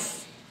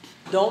wife.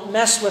 Don't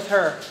mess with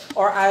her,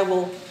 or I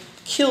will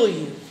kill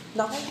you."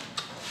 Naku,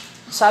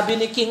 sabi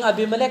ni King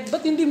Abimelech,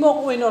 "Ba't hindi mo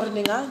ako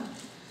inorningan?"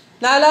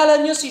 Naalala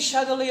niyo si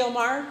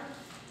Chedorlaomer?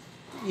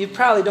 You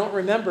probably don't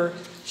remember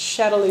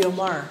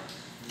Chedorlaomer.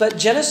 But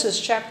Genesis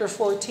chapter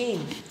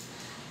 14,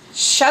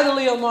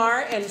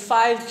 Chedorlaomer and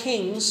 5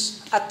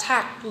 kings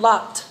attacked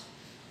Lot,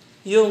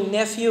 yung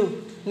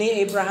nephew ni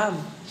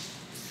Abraham.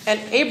 And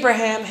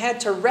Abraham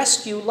had to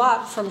rescue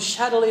Lot from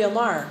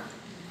Chedorlaomer,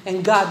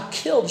 and God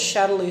killed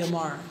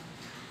Chedorlaomer.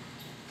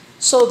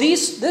 So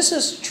this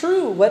is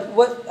true.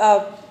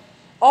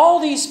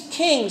 All these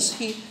kings,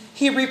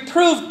 he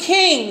reproved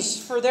kings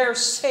for their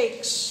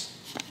sakes.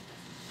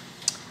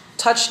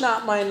 "Touch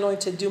not my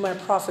anointed, do my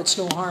prophets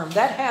no harm."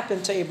 That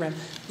happened to Abraham.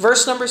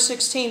 Verse number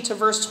 16 to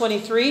verse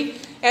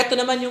 23. Ito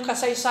naman yung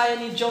kasaysayan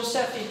ni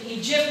Joseph in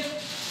Egypt.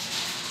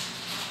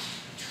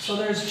 So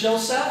there's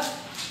Joseph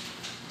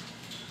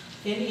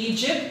in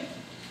Egypt.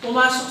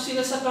 Pumasok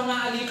sila sa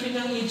pang-aalipin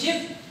ng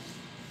Egypt.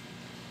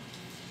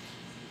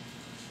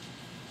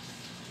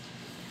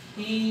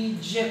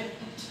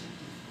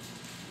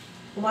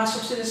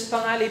 Pumasok sila sa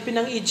pang-aalipin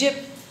ng Egypt.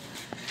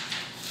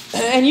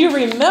 And you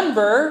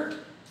remember,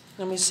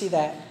 let me see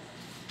that.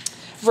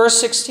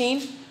 Verse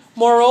 16,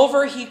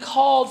 "Moreover, he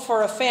called for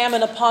a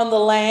famine upon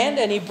the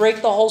land, and he brake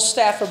the whole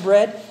staff of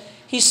bread.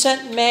 He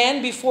sent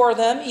man before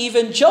them,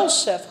 even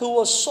Joseph, who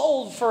was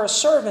sold for a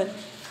servant,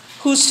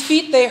 whose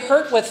feet they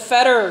hurt with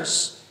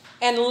fetters,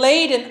 and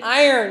laid in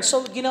iron."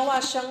 So ginawa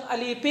siyang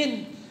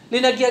alipin.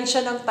 Linagyan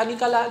siya ng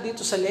tanikala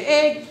dito sa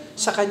leeg,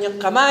 sa kanyang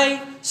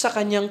kamay, sa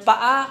kanyang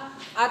paa,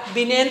 at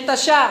binenta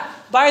siya.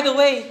 By the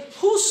way,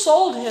 who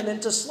sold him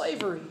into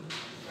slavery?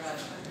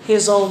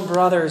 His own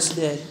brothers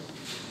did.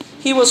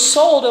 He was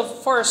sold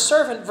for a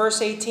servant,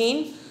 verse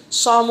 18.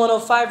 Psalm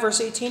 105,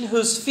 verse 18.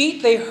 Whose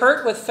feet they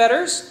hurt with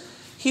fetters.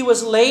 He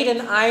was laid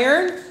in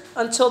iron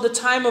until the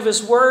time of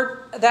his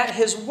word, that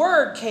his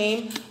word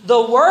came.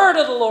 The word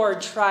of the Lord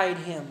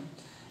tried him.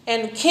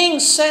 And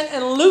kings sent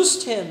and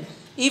loosed him.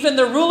 Even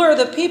the ruler of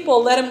the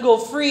people let him go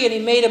free, and he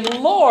made him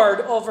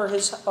lord over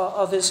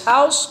of his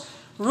house,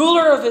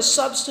 ruler of his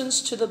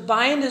substance, to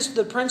bind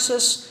the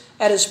princess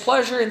at his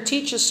pleasure and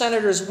teach his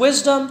senators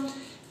wisdom.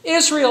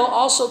 Israel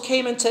also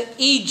came into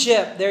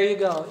Egypt. There you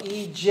go,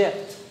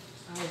 Egypt.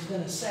 I was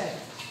going to say.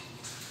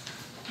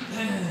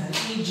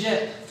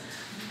 Egypt.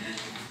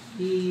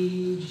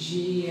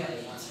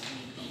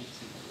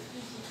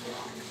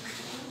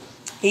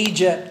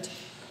 Egypt.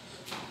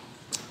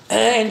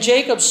 And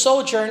Jacob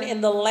sojourned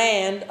in the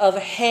land of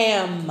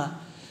Ham.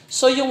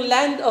 So yung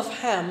land of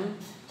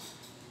Ham,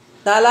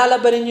 naalala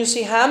ba ninyo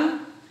si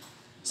Ham?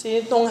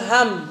 Sino itong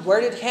Ham? Where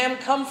did Ham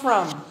come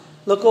from?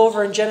 Look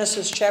over in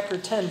Genesis chapter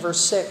 10,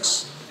 verse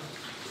 6.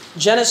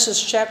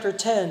 Genesis chapter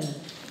 10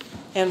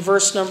 and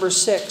verse number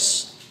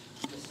 6.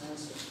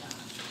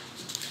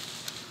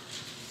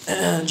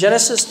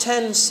 Genesis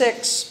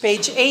 10:6,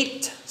 page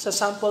 8 sa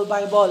Sample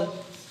Bible.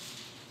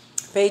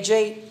 Page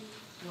 8.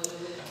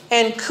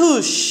 And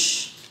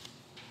Cush,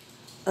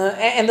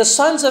 and the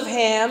sons of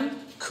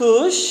Ham,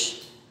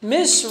 Cush,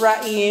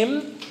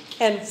 Mizraim,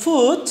 and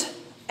Phut,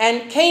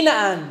 and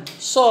Canaan.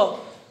 So,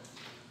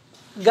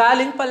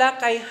 galing pala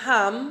kay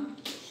Ham,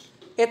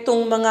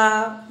 itong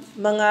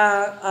mga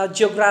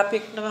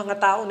geographic na mga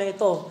tao na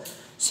ito.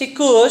 Si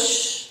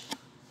Cush,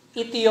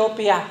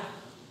 Ethiopia,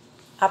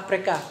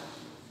 Africa.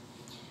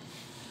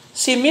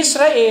 Si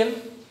Mizraim,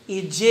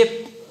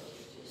 Egypt.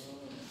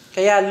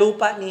 Kaya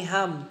lupa ni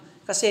Ham.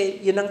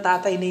 Kasi yun ang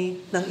tatay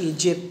ng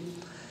Egypt,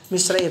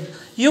 Mizraim.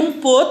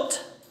 Yung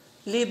Put,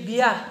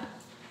 Libya.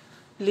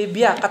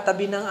 Libya,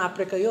 katabi ng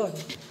Africa yon.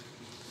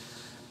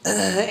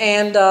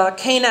 And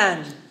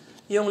Canaan,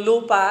 yung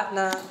lupa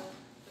na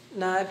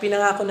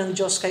pinangako ng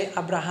Diyos kay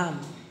Abraham.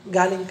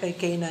 Galing kay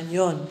Canaan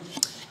yon.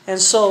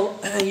 And so,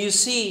 you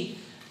see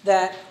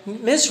that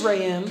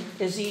Mizraim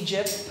is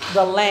Egypt,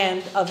 the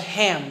land of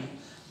Ham,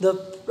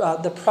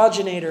 the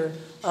progenitor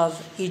of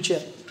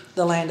Egypt,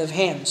 the land of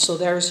Ham. So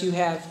there's you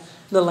have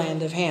the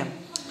land of Ham.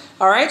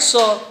 Alright,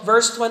 so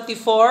verse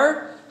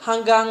 24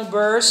 hanggang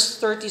verse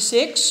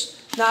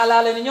 36,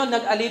 naalala ninyo,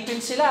 nag-alipin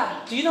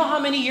sila. Do you know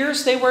how many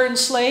years they were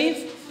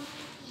enslaved?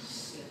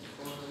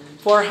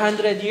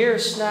 400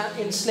 years na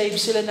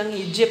enslaved sila ng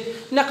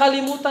Egypt.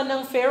 Nakalimutan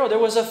ng Pharaoh.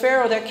 There was a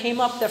Pharaoh that came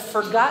up that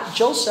forgot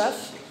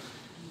Joseph.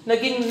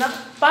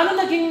 Paano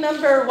naging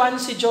number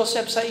 1 si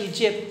Joseph sa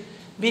Egypt?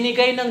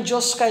 Binigay ng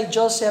Diyos kay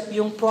Joseph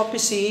yung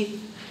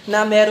prophecy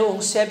na merong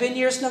 7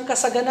 years ng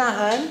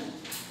kasaganahan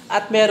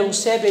at merong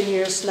 7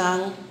 years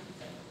ng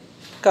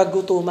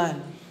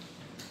kagutuman.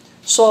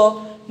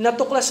 So,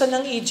 natuklasan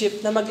ng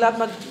Egypt na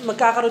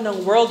magkakaroon ng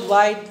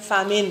worldwide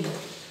famine.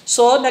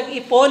 So,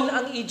 nag-ipon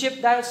ang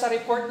Egypt dahil sa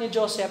report ni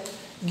Joseph,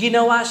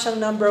 ginawa siyang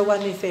number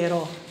 1 ni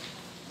Pharaoh,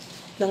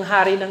 ng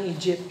hari ng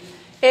Egypt.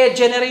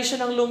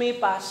 Generation ang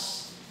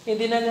lumipas,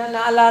 hindi na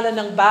naalala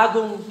ng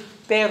bagong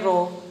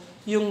Pharaoh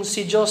yung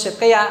si Joseph.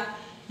 Kaya,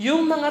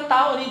 yung mga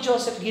tao ni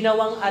Joseph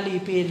ginawang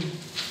alipin.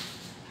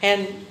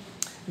 And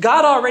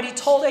God already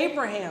told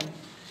Abraham,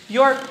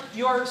 your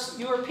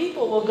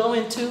people will go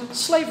into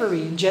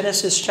slavery in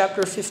Genesis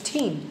chapter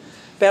 15.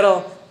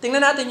 Pero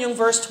tingnan natin yung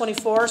verse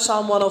 24,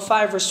 Psalm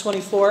 105 verse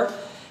 24.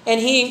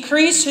 And he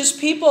increased his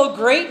people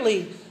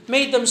greatly,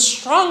 made them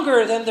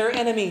stronger than their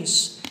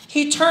enemies.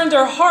 He turned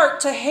their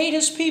heart to hate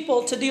his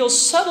people, to deal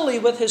subtly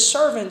with his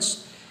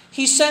servants.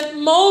 He sent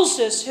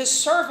Moses, his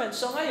servant.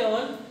 So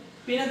ngayon,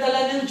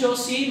 pinadala ng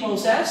Diyos si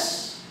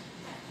Moses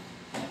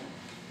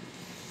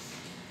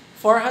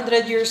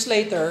 400 years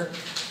later,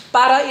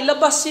 para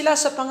ilabas sila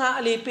sa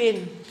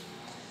pang-aalipin.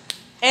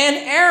 And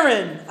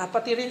Aaron,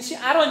 pati rin si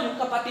Aaron, yung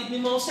kapatid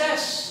ni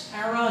Moses.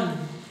 Aaron.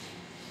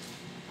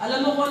 Alam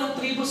mo kung anong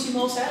tribo si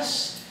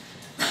Moses?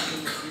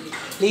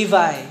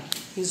 Levi.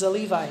 He's a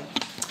Levite.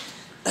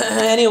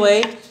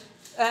 Anyway,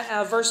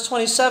 verse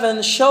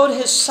 27, showed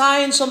his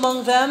signs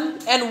among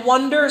them and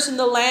wonders in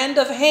the land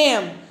of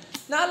Ham.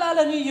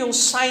 Naalala niyo yung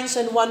signs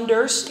and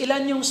wonders?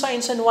 Ilan yung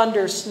signs and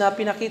wonders na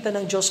pinakita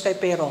ng Diyos kay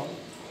Pharaoh?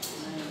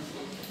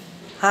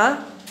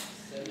 Ha?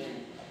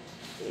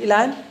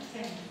 Ilan?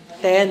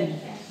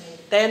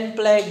 10. 10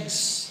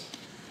 plagues.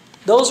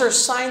 Those are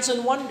signs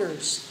and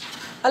wonders.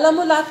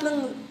 Alam mo,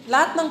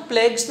 lahat ng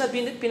plagues na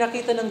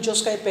pinakita ng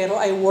Diyos kay Pharaoh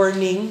ay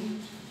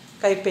warning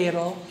kay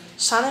Pharaoh.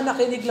 Sana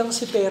nakinig lang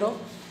si Pharaoh.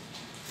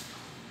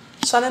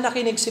 Sana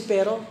nakinig si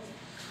Pharaoh.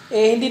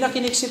 Hindi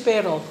nakinig si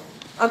Pharaoh.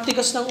 Ang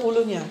tigas ng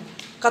ulo niya.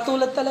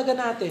 Katulad talaga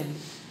natin.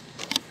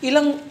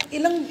 Ilang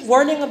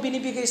warning ang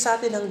binibigay sa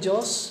atin ng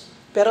Diyos,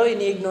 pero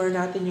ini-ignore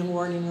natin yung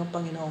warning ng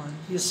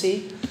Panginoon. You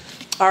see?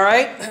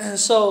 Alright?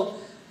 So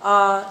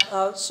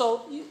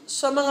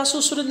sa mga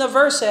susunod na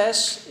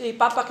verses,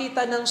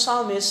 ipapakita ng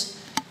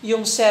psalmist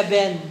yung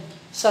 7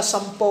 sa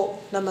 10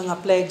 na mga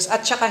plagues.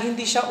 At saka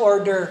hindi siya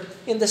order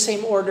in the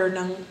same order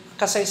ng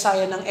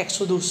kasaysayan ng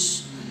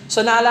Exodus. So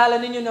naalala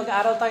ninyo,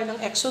 nag-aral tayo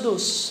ng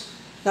Exodus.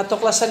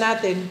 Natuklasan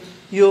natin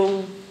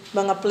yung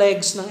mga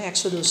plagues ng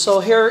Exodus. So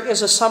here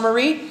is a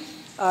summary,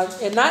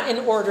 and not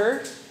in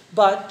order,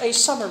 but a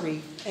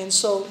summary. And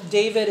so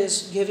David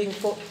is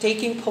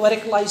taking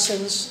poetic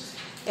license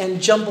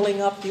and jumbling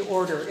up the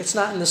order. It's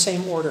not in the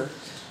same order.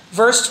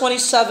 Verse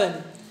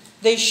 27,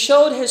 they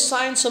showed his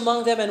signs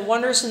among them and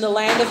wonders in the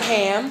land of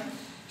Ham.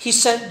 He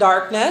sent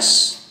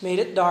darkness,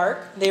 made it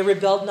dark. They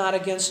rebelled not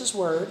against his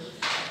word.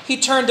 He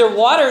turned their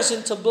waters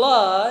into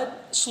blood,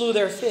 slew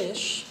their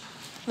fish.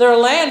 Their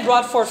land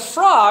brought forth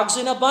frogs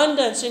in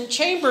abundance in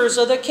chambers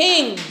of the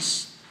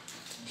kings.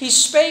 He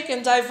spake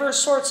in diverse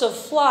sorts of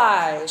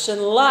flies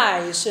and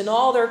lice in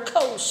all their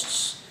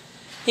coasts.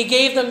 He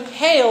gave them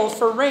hail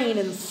for rain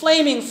and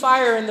flaming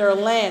fire in their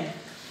land.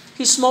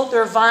 He smote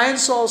their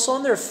vines also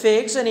and their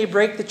figs, and he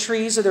brake the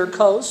trees of their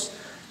coasts.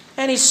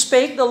 And he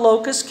spake, the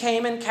locusts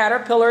came and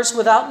caterpillars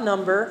without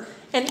number,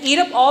 and eat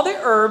up all the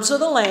herbs of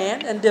the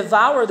land, and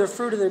devour the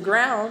fruit of the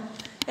ground.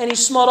 And he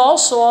smote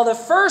also all the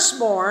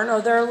firstborn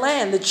of their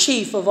land, the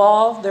chief of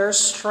all their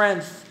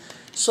strength.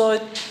 So,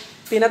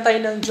 pinatay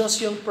ng Diyos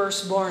yung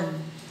firstborn.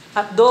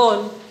 At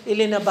doon,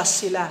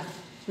 ilinabas sila.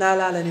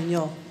 Naalala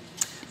ninyo.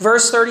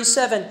 Verse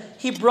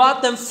 37, he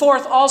brought them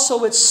forth also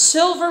with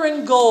silver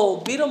and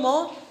gold. Biro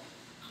mo,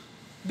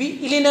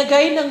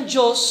 ilinagay ng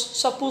Diyos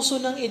sa puso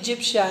ng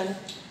Egyptian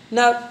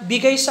na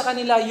bigay sa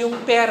kanila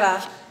yung pera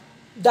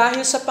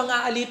dahil sa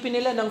pang-aalipin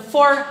nila ng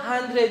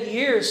 400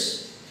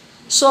 years.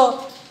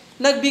 So,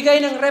 nagbigay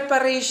ng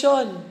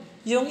reparation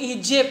yung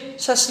Egypt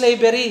sa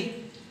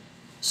slavery.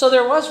 So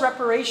there was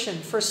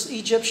reparation for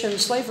Egyptian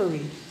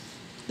slavery,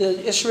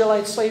 the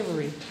Israelite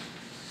slavery.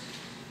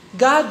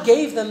 God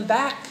gave them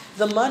back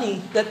the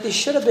money that they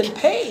should have been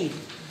paid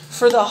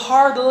for the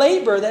hard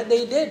labor that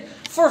they did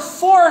for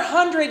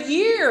 400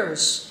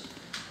 years.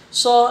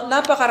 So,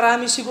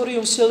 napakarami siguro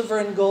yung silver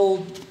and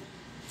gold.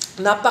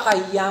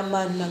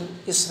 Napakayaman ng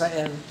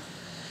Israel.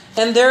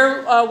 And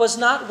there was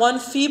not one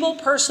feeble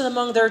person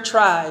among their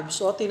tribes.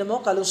 So, tingnan mo,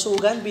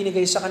 kalusugan,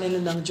 binigay sa kanila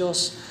ng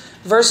Diyos.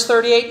 Verse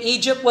 38,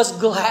 Egypt was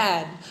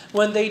glad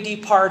when they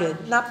departed.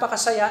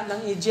 Napakasaya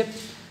ng Egypt.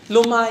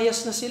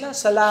 Lumayas na sila.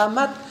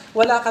 Salamat.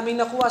 Wala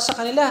kaming nakuha sa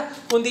kanila,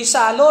 kundi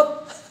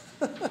salot.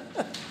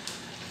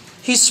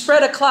 He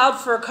spread a cloud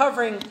for a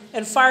covering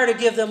and fire to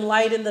give them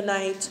light in the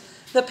night.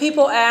 The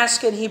people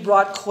asked and he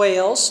brought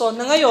quails. So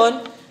na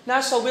ngayon,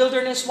 nasa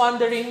wilderness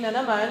wandering na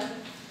naman,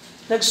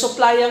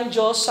 nagsupply ang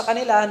Diyos sa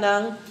kanila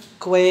ng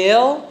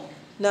quail,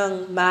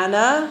 ng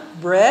manna,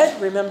 bread.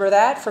 Remember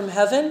that from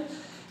heaven?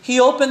 He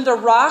opened the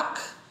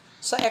rock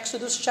sa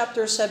Exodus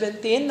chapter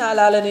 17.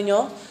 Naalala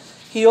ninyo?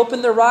 He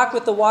opened the rock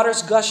with the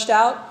waters gushed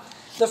out.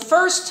 The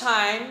first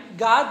time,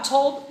 God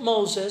told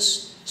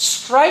Moses,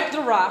 strike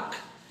the rock,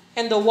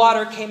 and the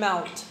water came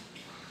out.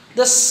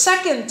 The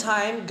second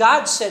time,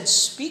 God said,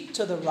 speak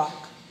to the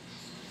rock.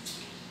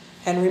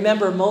 And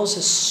remember,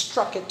 Moses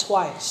struck it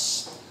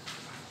twice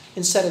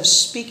instead of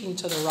speaking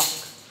to the rock.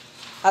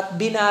 At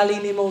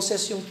binali ni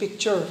Moses yung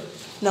picture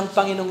ng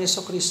Panginoong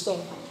Jesucristo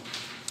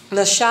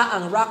na siya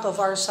ang rock of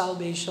our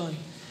salvation.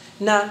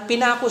 Na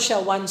pinako siya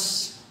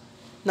once,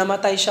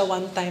 namatay siya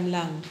one time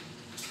lang.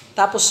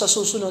 Tapos sa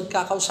susunod,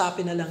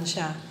 kakausapin na lang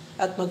siya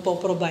at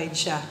magpo-provide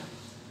siya.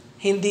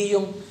 Hindi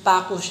yung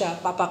pako siya,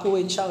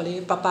 papakuin siya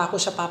ulit, papako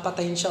siya,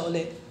 papatayin siya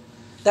ulit.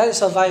 That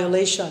is a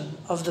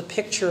violation of the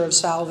picture of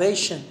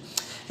salvation.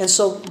 And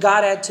so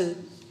God had to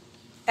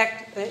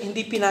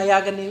hindi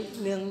pinayagan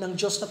ng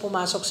Diyos na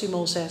pumasok si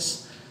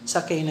Moses sa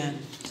Canaan.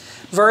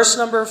 Verse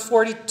number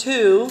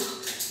 42,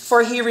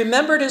 for he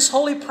remembered his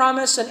holy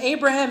promise and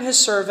Abraham his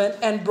servant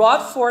and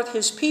brought forth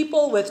his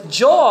people with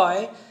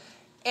joy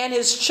and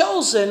his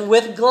chosen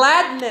with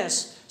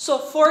gladness. So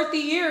 40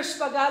 years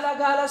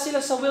pag-alagala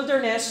sila sa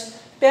wilderness,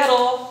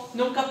 pero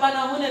nung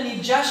kapanahonan ni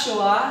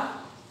Joshua,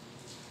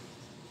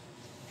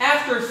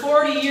 after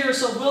 40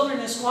 years of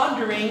wilderness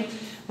wandering,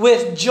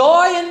 with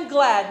joy and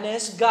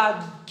gladness,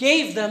 God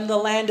gave them the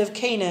land of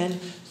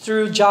Canaan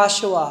through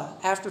Joshua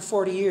after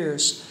 40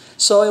 years.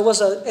 So it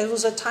was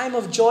a time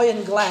of joy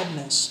and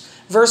gladness.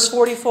 Verse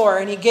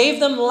 44, and he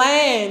gave them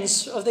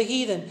lands of the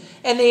heathen,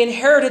 and they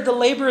inherited the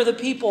labor of the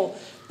people,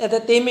 and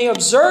that they may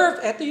observe,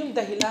 eto yung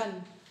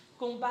dahilan,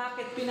 kung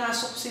bakit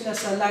pinasok sila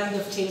sa land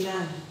of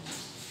Canaan.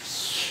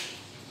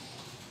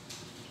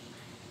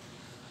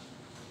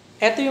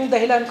 Ito yung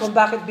dahilan kung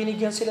bakit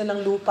binigyan sila ng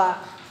lupa.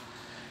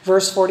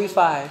 Verse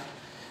 45,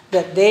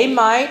 that they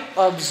might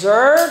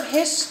observe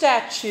His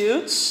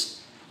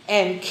statutes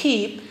and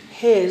keep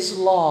His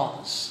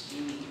laws.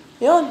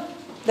 Yun.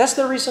 That's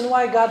the reason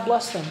why God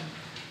blessed them.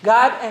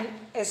 God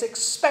is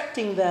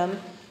expecting them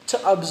to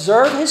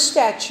observe His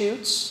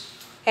statutes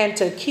and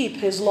to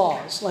keep His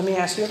laws. Let me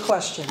ask you a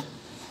question.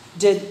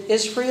 Did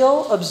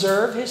Israel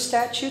observe His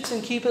statutes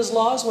and keep His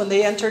laws when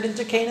they entered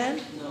into Canaan?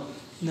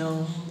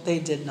 No, they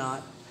did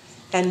not.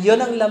 And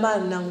yun ang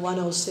laman ng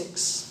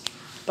 106.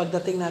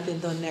 Pagdating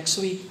natin doon next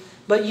week.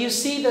 But you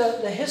see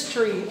the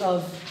history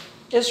of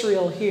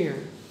Israel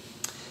here.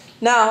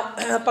 Now,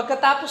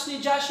 pagkatapos ni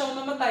Joshua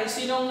mamatay,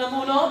 sino ang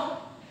namuno?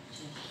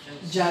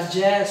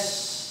 Judges.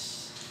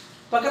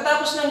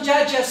 Pagkatapos ng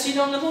Judges,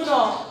 sino ang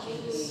namuno?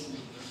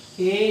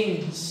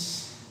 Kings.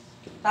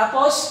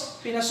 Tapos,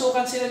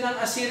 pinasukan sila ng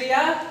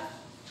Assyria.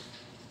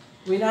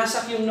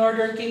 Winasak yung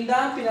Northern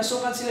Kingdom.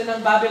 Pinasukan sila ng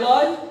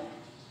Babylon.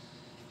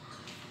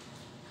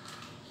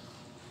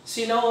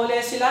 Sinauli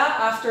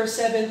sila after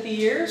 70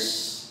 years.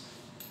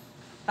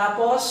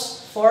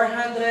 Tapos,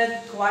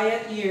 400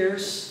 quiet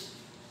years,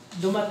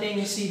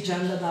 dumating si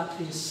John the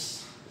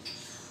Baptist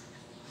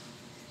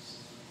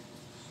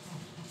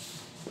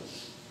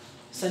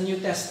sa New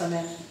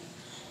Testament.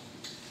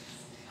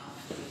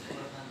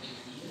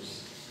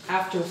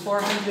 After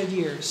 400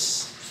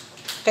 years.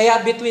 Kaya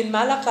between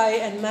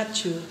Malachi and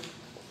Matthew,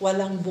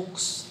 walang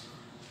books.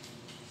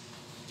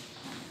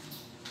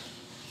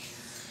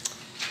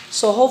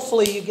 So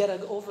hopefully you get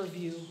an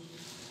overview.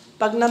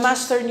 Pag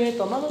na-master nyo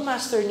ito,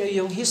 mamamaster nyo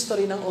yung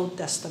history ng Old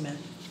Testament.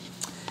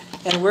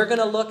 And we're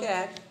gonna look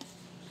at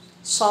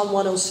Psalm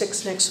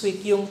 106 next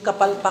week, yung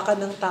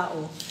kapalpakan ng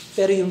tao,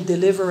 pero yung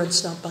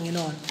deliverance ng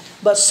Panginoon.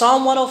 But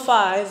Psalm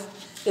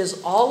 105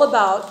 is all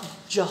about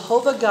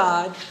Jehovah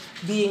God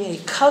being a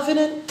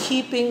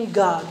covenant-keeping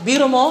God.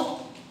 Biro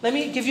mo, let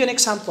me give you an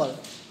example.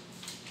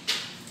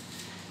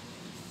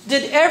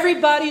 Did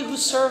everybody who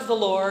served the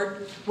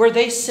Lord, were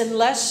they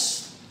sinless?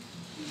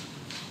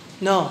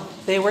 No,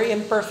 they were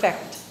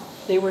imperfect.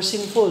 They were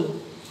sinful.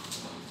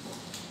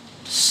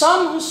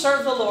 Some who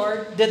served the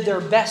Lord did their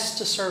best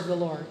to serve the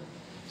Lord.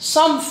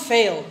 Some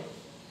failed.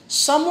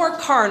 Some were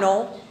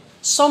carnal.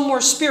 Some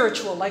were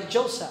spiritual, like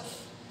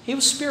Joseph. He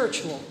was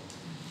spiritual.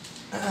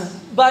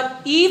 But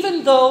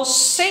even though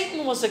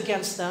Satan was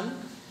against them,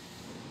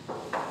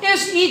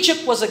 as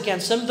Egypt was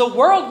against them, the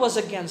world was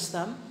against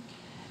them,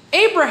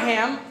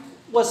 Abraham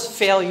was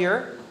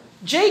failure.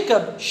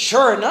 Jacob,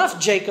 sure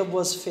enough, Jacob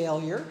was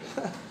failure.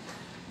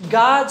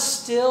 God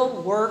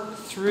still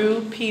worked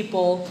through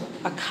people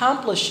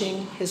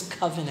accomplishing His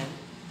covenant.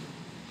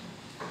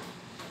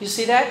 You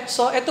see that?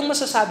 So, etong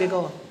masasabi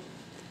ko.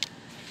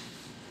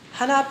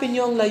 Hanapin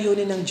niyo ang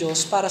layunin ng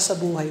Diyos para sa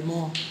buhay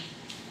mo.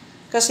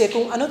 Kasi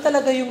kung ano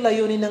talaga yung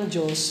layunin ng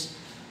Diyos,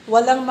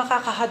 walang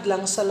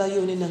makakahadlang sa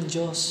layunin ng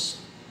Diyos.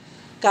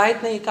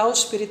 Kahit na ikaw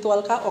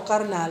spiritual ka o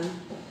karnal,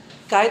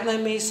 kahit na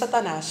may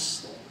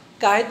satanas,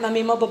 kahit na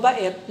may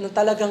mababait na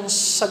talagang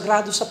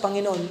sagrado sa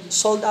Panginoon,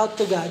 sold out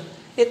to God,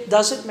 it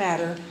doesn't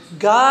matter.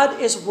 God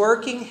is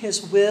working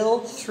His will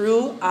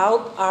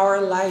throughout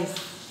our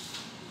life.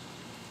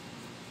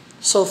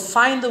 So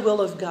find the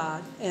will of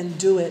God and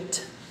do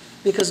it.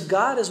 Because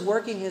God is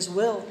working His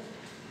will.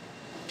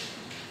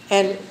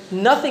 And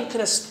nothing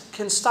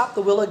can stop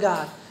the will of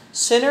God.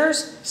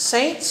 Sinners,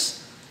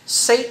 saints,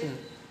 Satan.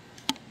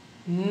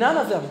 None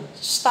of them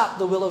stop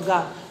the will of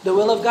God. The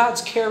will of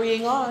God's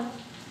carrying on.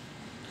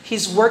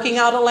 He's working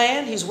out a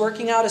land. He's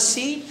working out a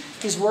seed.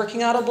 He's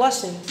working out a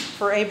blessing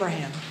for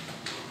Abraham.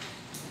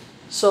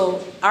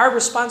 So, our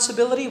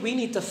responsibility, we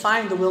need to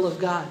find the will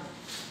of God.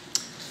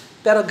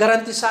 Pero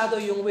garantisado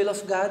yung will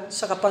of God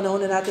sa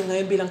kapanahon na natin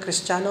ngayon bilang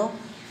Kristiyano,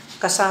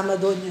 kasama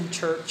doon yung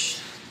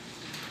church.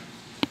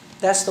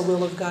 That's the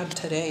will of God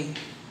today.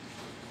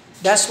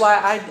 That's why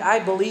I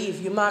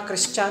believe yung mga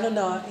Kristiyano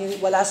na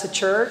wala sa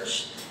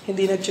church,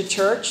 hindi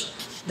nag-church,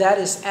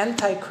 that is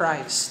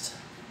Antichrist.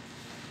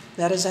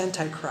 That is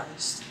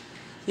Antichrist.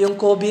 Yung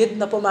COVID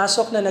na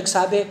pumasok na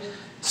nagsabi,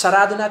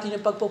 sarado natin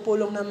yung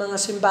pagpupulong ng mga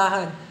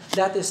simbahan,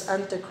 that is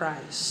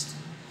Antichrist.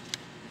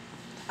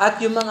 At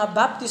yung mga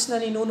Baptist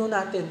na ninuno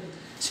natin,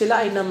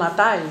 sila ay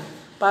namatay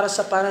para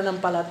sa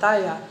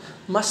pananampalataya,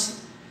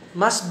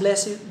 mas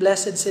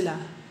blessed sila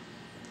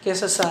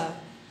kesa sa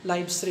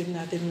live stream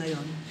natin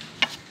ngayon.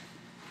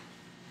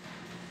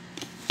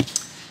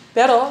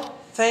 Pero,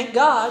 thank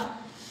God,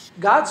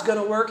 God's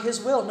gonna work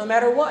His will no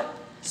matter what.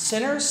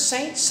 Sinners,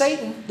 saints,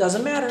 Satan,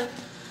 doesn't matter.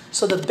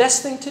 So the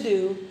best thing to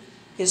do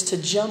is to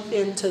jump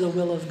into the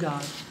will of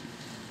God.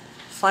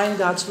 Find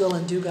God's will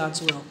and do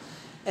God's will.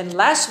 And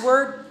last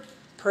word,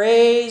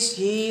 praise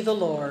ye the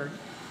Lord.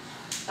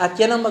 At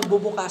yan ang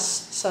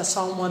magbubukas sa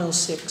Psalm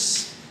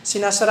 106.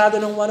 Sinasarado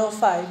ng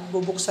 105,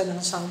 bubuksan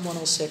ng Psalm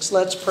 106.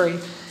 Let's pray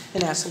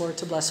and ask the Lord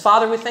to bless.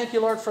 Father, we thank you,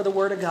 Lord, for the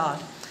Word of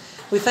God.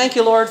 We thank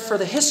you, Lord, for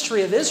the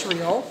history of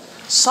Israel,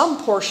 some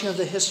portion of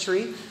the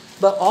history,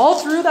 but all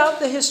throughout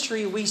the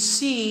history we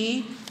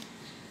see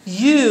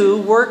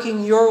you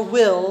working your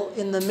will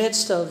in the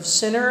midst of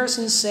sinners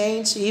and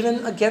saints,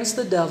 even against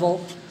the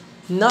devil.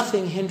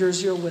 Nothing hinders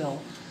your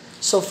will.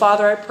 So,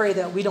 Father, I pray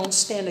that we don't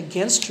stand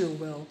against your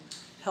will.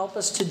 Help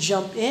us to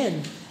jump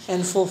in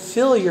and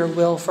fulfill your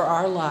will for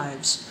our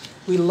lives.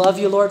 We love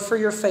you, Lord, for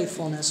your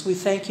faithfulness. We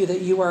thank you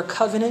that you are a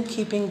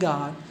covenant-keeping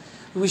God.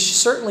 We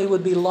certainly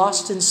would be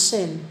lost in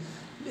sin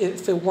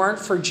if it weren't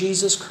for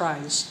Jesus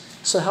Christ.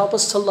 So help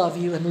us to love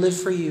you and live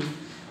for you.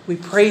 We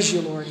praise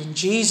you, Lord, in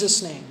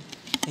Jesus' name.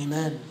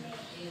 Amen.